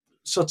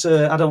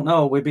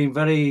we're being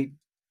very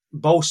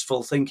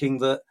boastful, thinking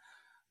that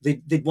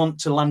they'd want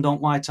to land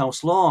on White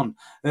House lawn.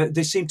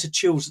 They seem to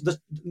choose the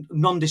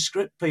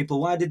nondescript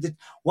people. Why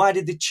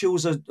did they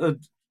choose a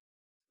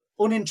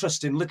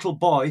uninteresting little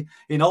boy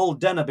in Old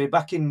Denby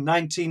back in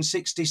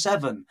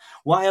 1967?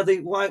 Why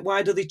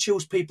do they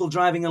choose people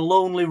driving a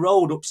lonely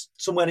road up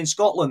somewhere in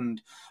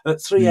Scotland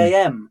at 3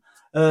 a.m.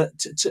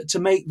 To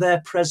make their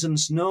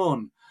presence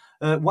known?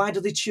 Why do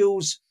they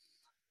choose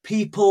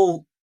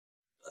people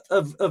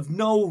of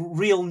no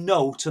real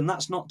note, and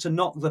that's not to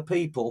knock the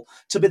people,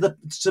 to be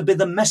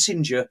the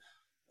messenger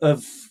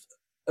to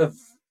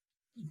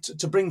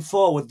bring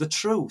forward the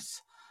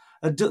truth?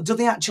 Do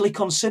they actually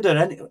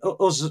consider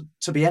us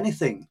to be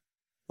anything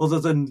other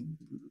than,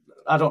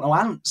 I don't know,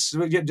 ants?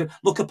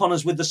 Look upon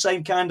us with the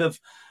same kind of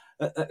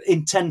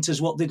intent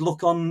as what they'd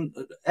look on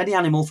any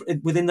animal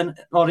within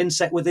or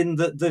insect within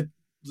the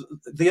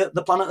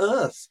planet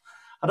Earth.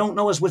 I don't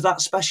know us with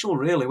that special,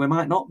 really. We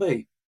might not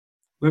be.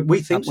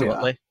 We think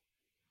Absolutely.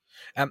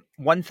 we are.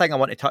 One thing I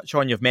want to touch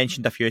on, you've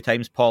mentioned a few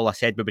times, Paul, I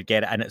said we would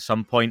get it in at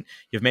some point.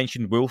 You've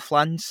mentioned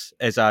Wolflands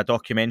as a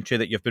documentary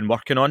that you've been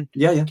working on.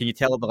 Yeah. Can you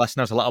tell the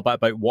listeners a little bit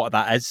about what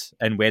that is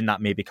and when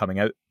that may be coming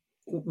out?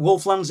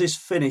 Wolflands is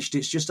finished.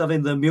 It's just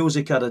having the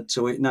music added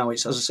to it now.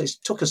 It's, as I say, it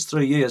took us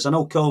 3 years. I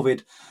know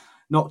COVID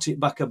knocked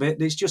it back a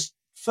bit. It's just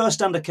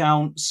first-hand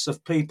accounts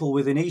of people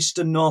within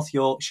eastern North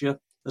Yorkshire,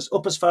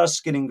 up as far as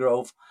Skinning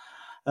Grove,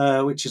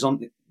 which is on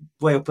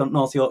way up on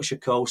North Yorkshire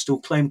coast, who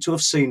claim to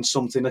have seen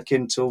something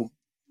akin to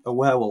a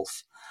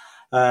werewolf.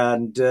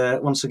 And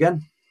once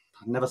again,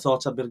 I never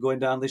thought I'd be going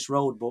down this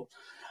road, but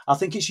I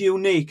think it's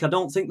unique. I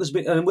don't think there's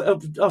been,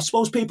 I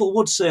suppose people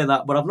would say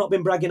that, but I've not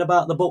been bragging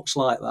about the books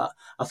like that.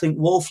 I think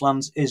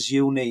Wolflands is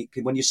unique.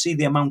 When you see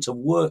the amount of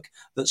work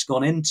that's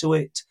gone into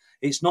it,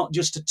 it's not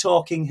just a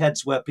talking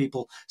heads where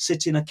people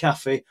sit in a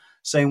cafe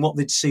saying what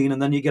they'd seen, and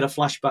then you get a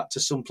flashback to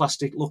some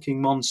plastic-looking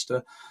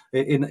monster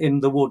in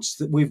the woods.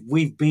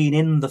 We've been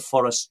in the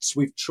forests,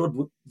 we've trod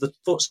the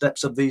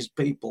footsteps of these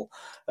people,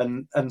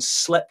 and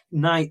slept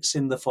nights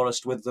in the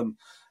forest with them,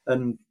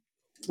 and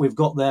we've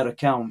got their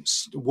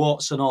accounts,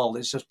 warts and all.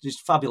 It's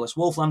fabulous.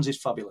 Wolflands is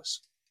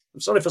fabulous. I'm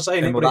sorry for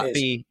saying it, but it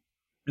is.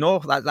 No,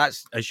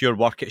 that's your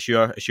work. It's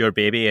your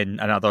baby, and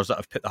others that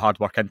have put the hard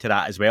work into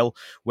that as well.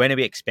 When are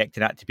we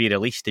expecting that to be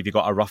released? Have you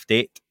got a rough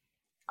date?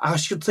 I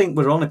should think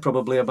we're only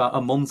probably about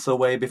a month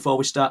away before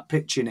we start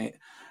pitching it.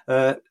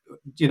 We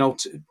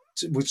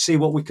see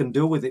what we can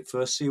do with it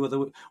first. See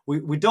whether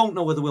we don't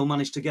know whether we'll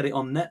manage to get it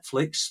on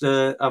Netflix.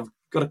 I've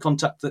got a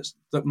contact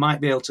that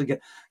might be able to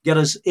get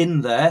us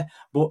in there,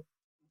 but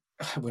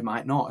we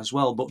might not as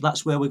well. But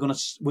that's where we're going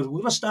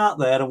to start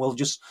there, and we'll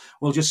just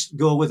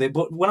go with it.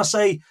 But when I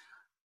say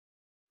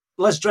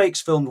Les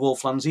Drake's filmed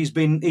Wolflands, he's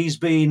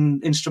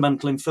been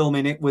instrumental in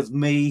filming it with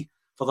me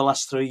for the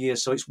last 3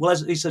 years. So it's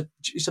a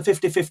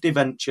 50-50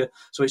 venture.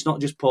 So it's not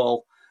just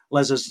Paul.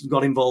 Les has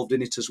got involved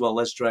in it as well,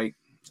 Les Drake.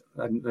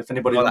 And if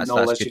anybody don't know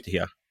Les... That's good to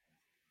hear.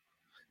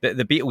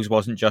 The Beatles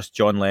wasn't just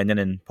John Lennon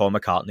and Paul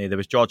McCartney. There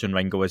was George and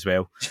Ringo as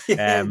well.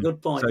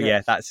 Good point. So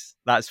yeah,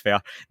 that's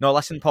fair. No,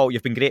 listen, Paul,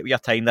 you've been great with your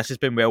time. This has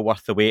been well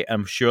worth the wait.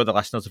 I'm sure the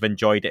listeners have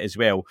enjoyed it as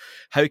well.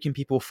 How can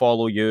people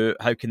follow you?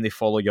 How can they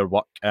follow your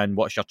work? And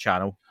what's your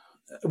channel?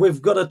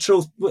 We've got a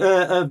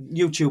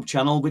YouTube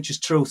channel, which is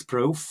Truth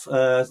Proof,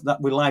 that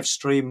we live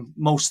stream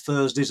most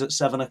Thursdays at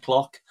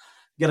 7:00.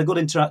 Get a good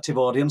interactive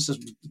audience. There's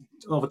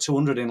over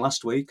 200 in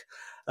last week.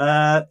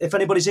 If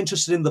anybody's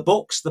interested in the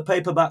books, the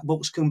paperback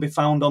books can be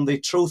found on the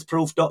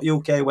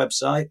truthproof.uk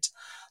website.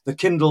 The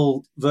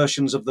Kindle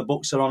versions of the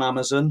books are on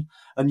Amazon,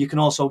 and you can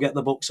also get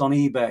the books on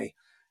eBay.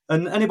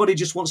 And anybody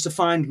just wants to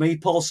find me,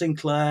 Paul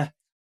Sinclair,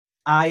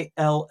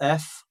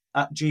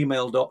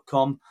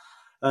 ilf@gmail.com.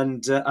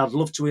 And I'd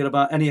love to hear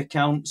about any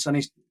accounts,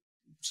 any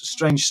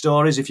strange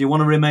stories. If you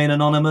want to remain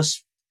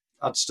anonymous,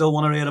 I'd still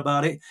want to hear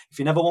about it. If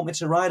you never want me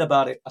to write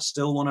about it, I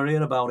still want to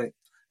hear about it.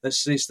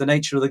 It's the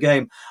nature of the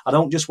game. I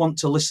don't just want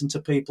to listen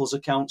to people's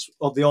accounts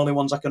or the only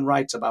ones I can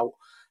write about.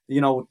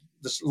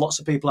 There's lots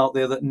of people out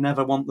there that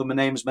never want their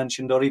names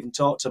mentioned or even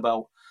talked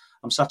about.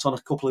 I'm sat on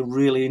a couple of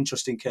really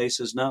interesting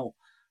cases now,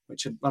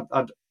 which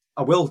I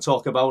I will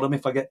talk about them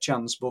if I get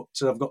chance, but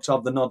I've got to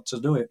have the nod to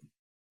do it.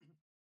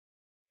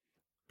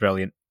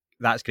 Brilliant.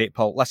 That's great,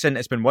 Paul. Listen,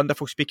 it's been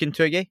wonderful speaking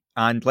to you.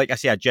 And like I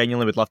say, I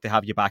genuinely would love to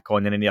have you back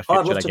on in the near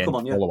future I'd love to again come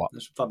on, to yeah. follow up.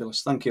 It's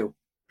fabulous. Thank you.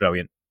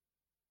 Brilliant.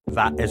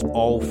 That is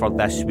all for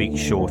this week's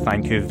show.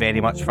 Thank you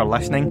very much for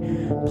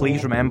listening.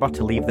 Please remember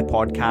to leave the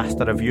podcast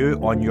a review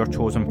on your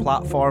chosen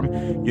platform.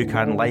 You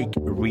can like,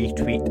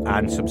 retweet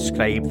and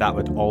subscribe. That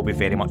would all be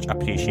very much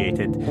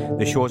appreciated.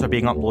 The shows are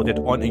being uploaded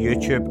onto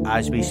YouTube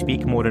as we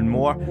speak more and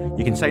more.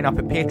 You can sign up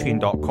at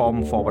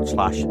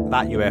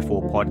patreon.com/That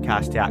UFO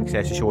podcast to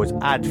access the shows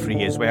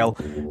ad-free as well.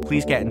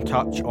 Please get in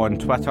touch on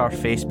Twitter,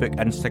 Facebook,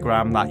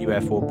 Instagram, That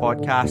UFO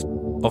podcast.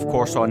 Of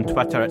course, on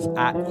Twitter, it's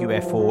at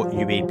UFO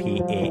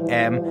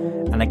UAPAM.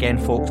 And again,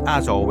 folks,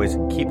 as always,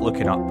 keep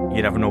looking up.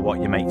 You never know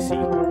what you might see.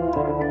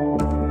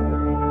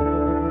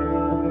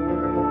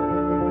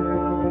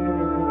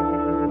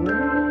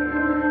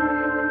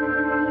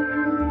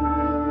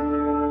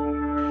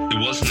 It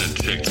wasn't a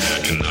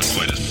tic-tac and not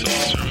quite a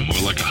saucer, more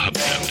like a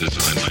hubcap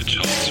designed by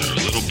Chaucer, a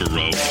little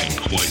baroque and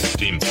quite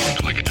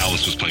steampunk, like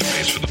Alice was playing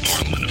bass for the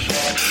Parliament of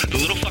Folk. The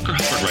little fucker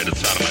hovered right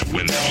outside of my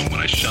window, and when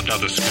I shoved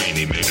out the screen,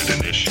 he made it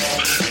an issue.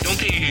 I don't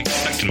think he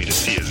expected me to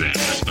see his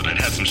ass, but I'd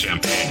had some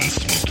champagne and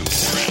smoked a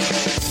little around.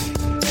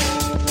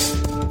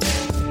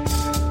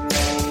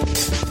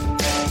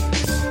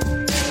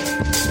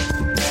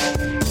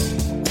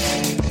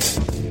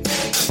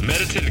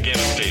 Meditative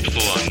gamma state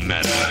full on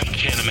meta.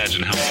 Can't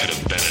imagine how it could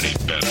have been any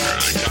better.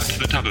 I got to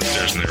the top of the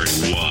stairs and there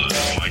he was.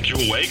 Like, you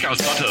awake? I was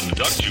about to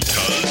abduct you,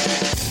 cuz.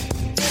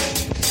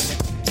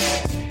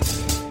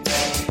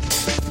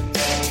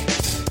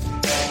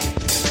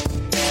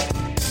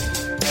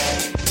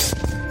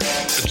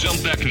 I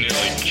jumped back and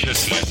nearly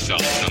kissed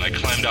myself, and I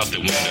climbed out the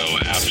window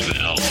after the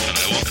elf, and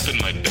I woke up in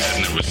my bed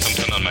and there was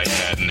something on my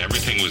head and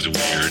everything was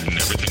weird and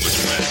everything was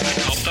red. And I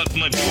called out to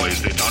my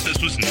boys. They thought this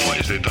was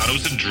noise. They thought it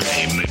was a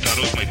dream. They thought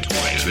it was my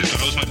toys. They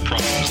thought it was my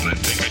problems, and they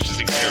think I should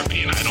seek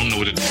therapy, and I don't know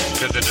what it is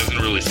because it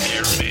doesn't really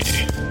scare me.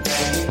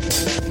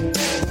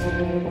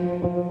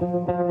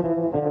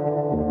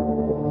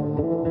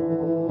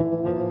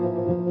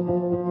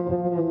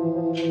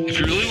 If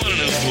you really want to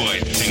know who I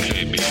think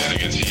may be, then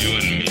against you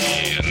and me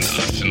and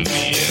us and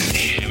we and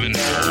him and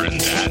her and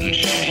that and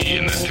she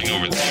and that thing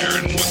over there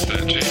and what's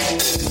that, Jake?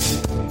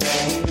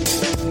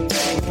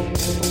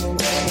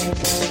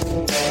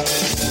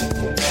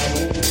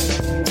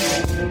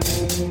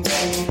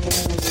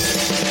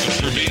 But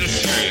if we're being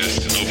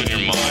serious, open your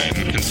mind,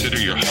 consider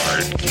your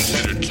heart,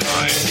 consider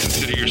time,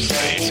 consider your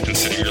space,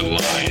 consider your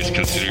lies,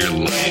 consider your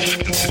life,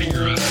 consider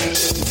your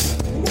eyes.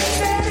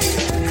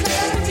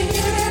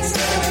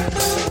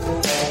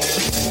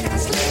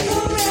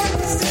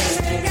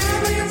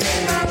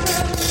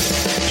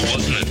 It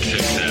wasn't a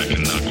tic-tac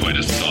and not quite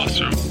a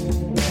saucer.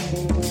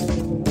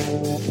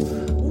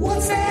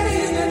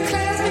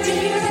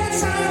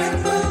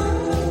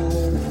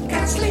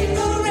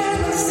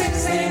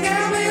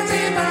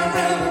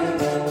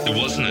 It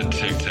wasn't a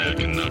tic-tac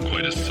and not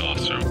quite a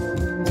saucer.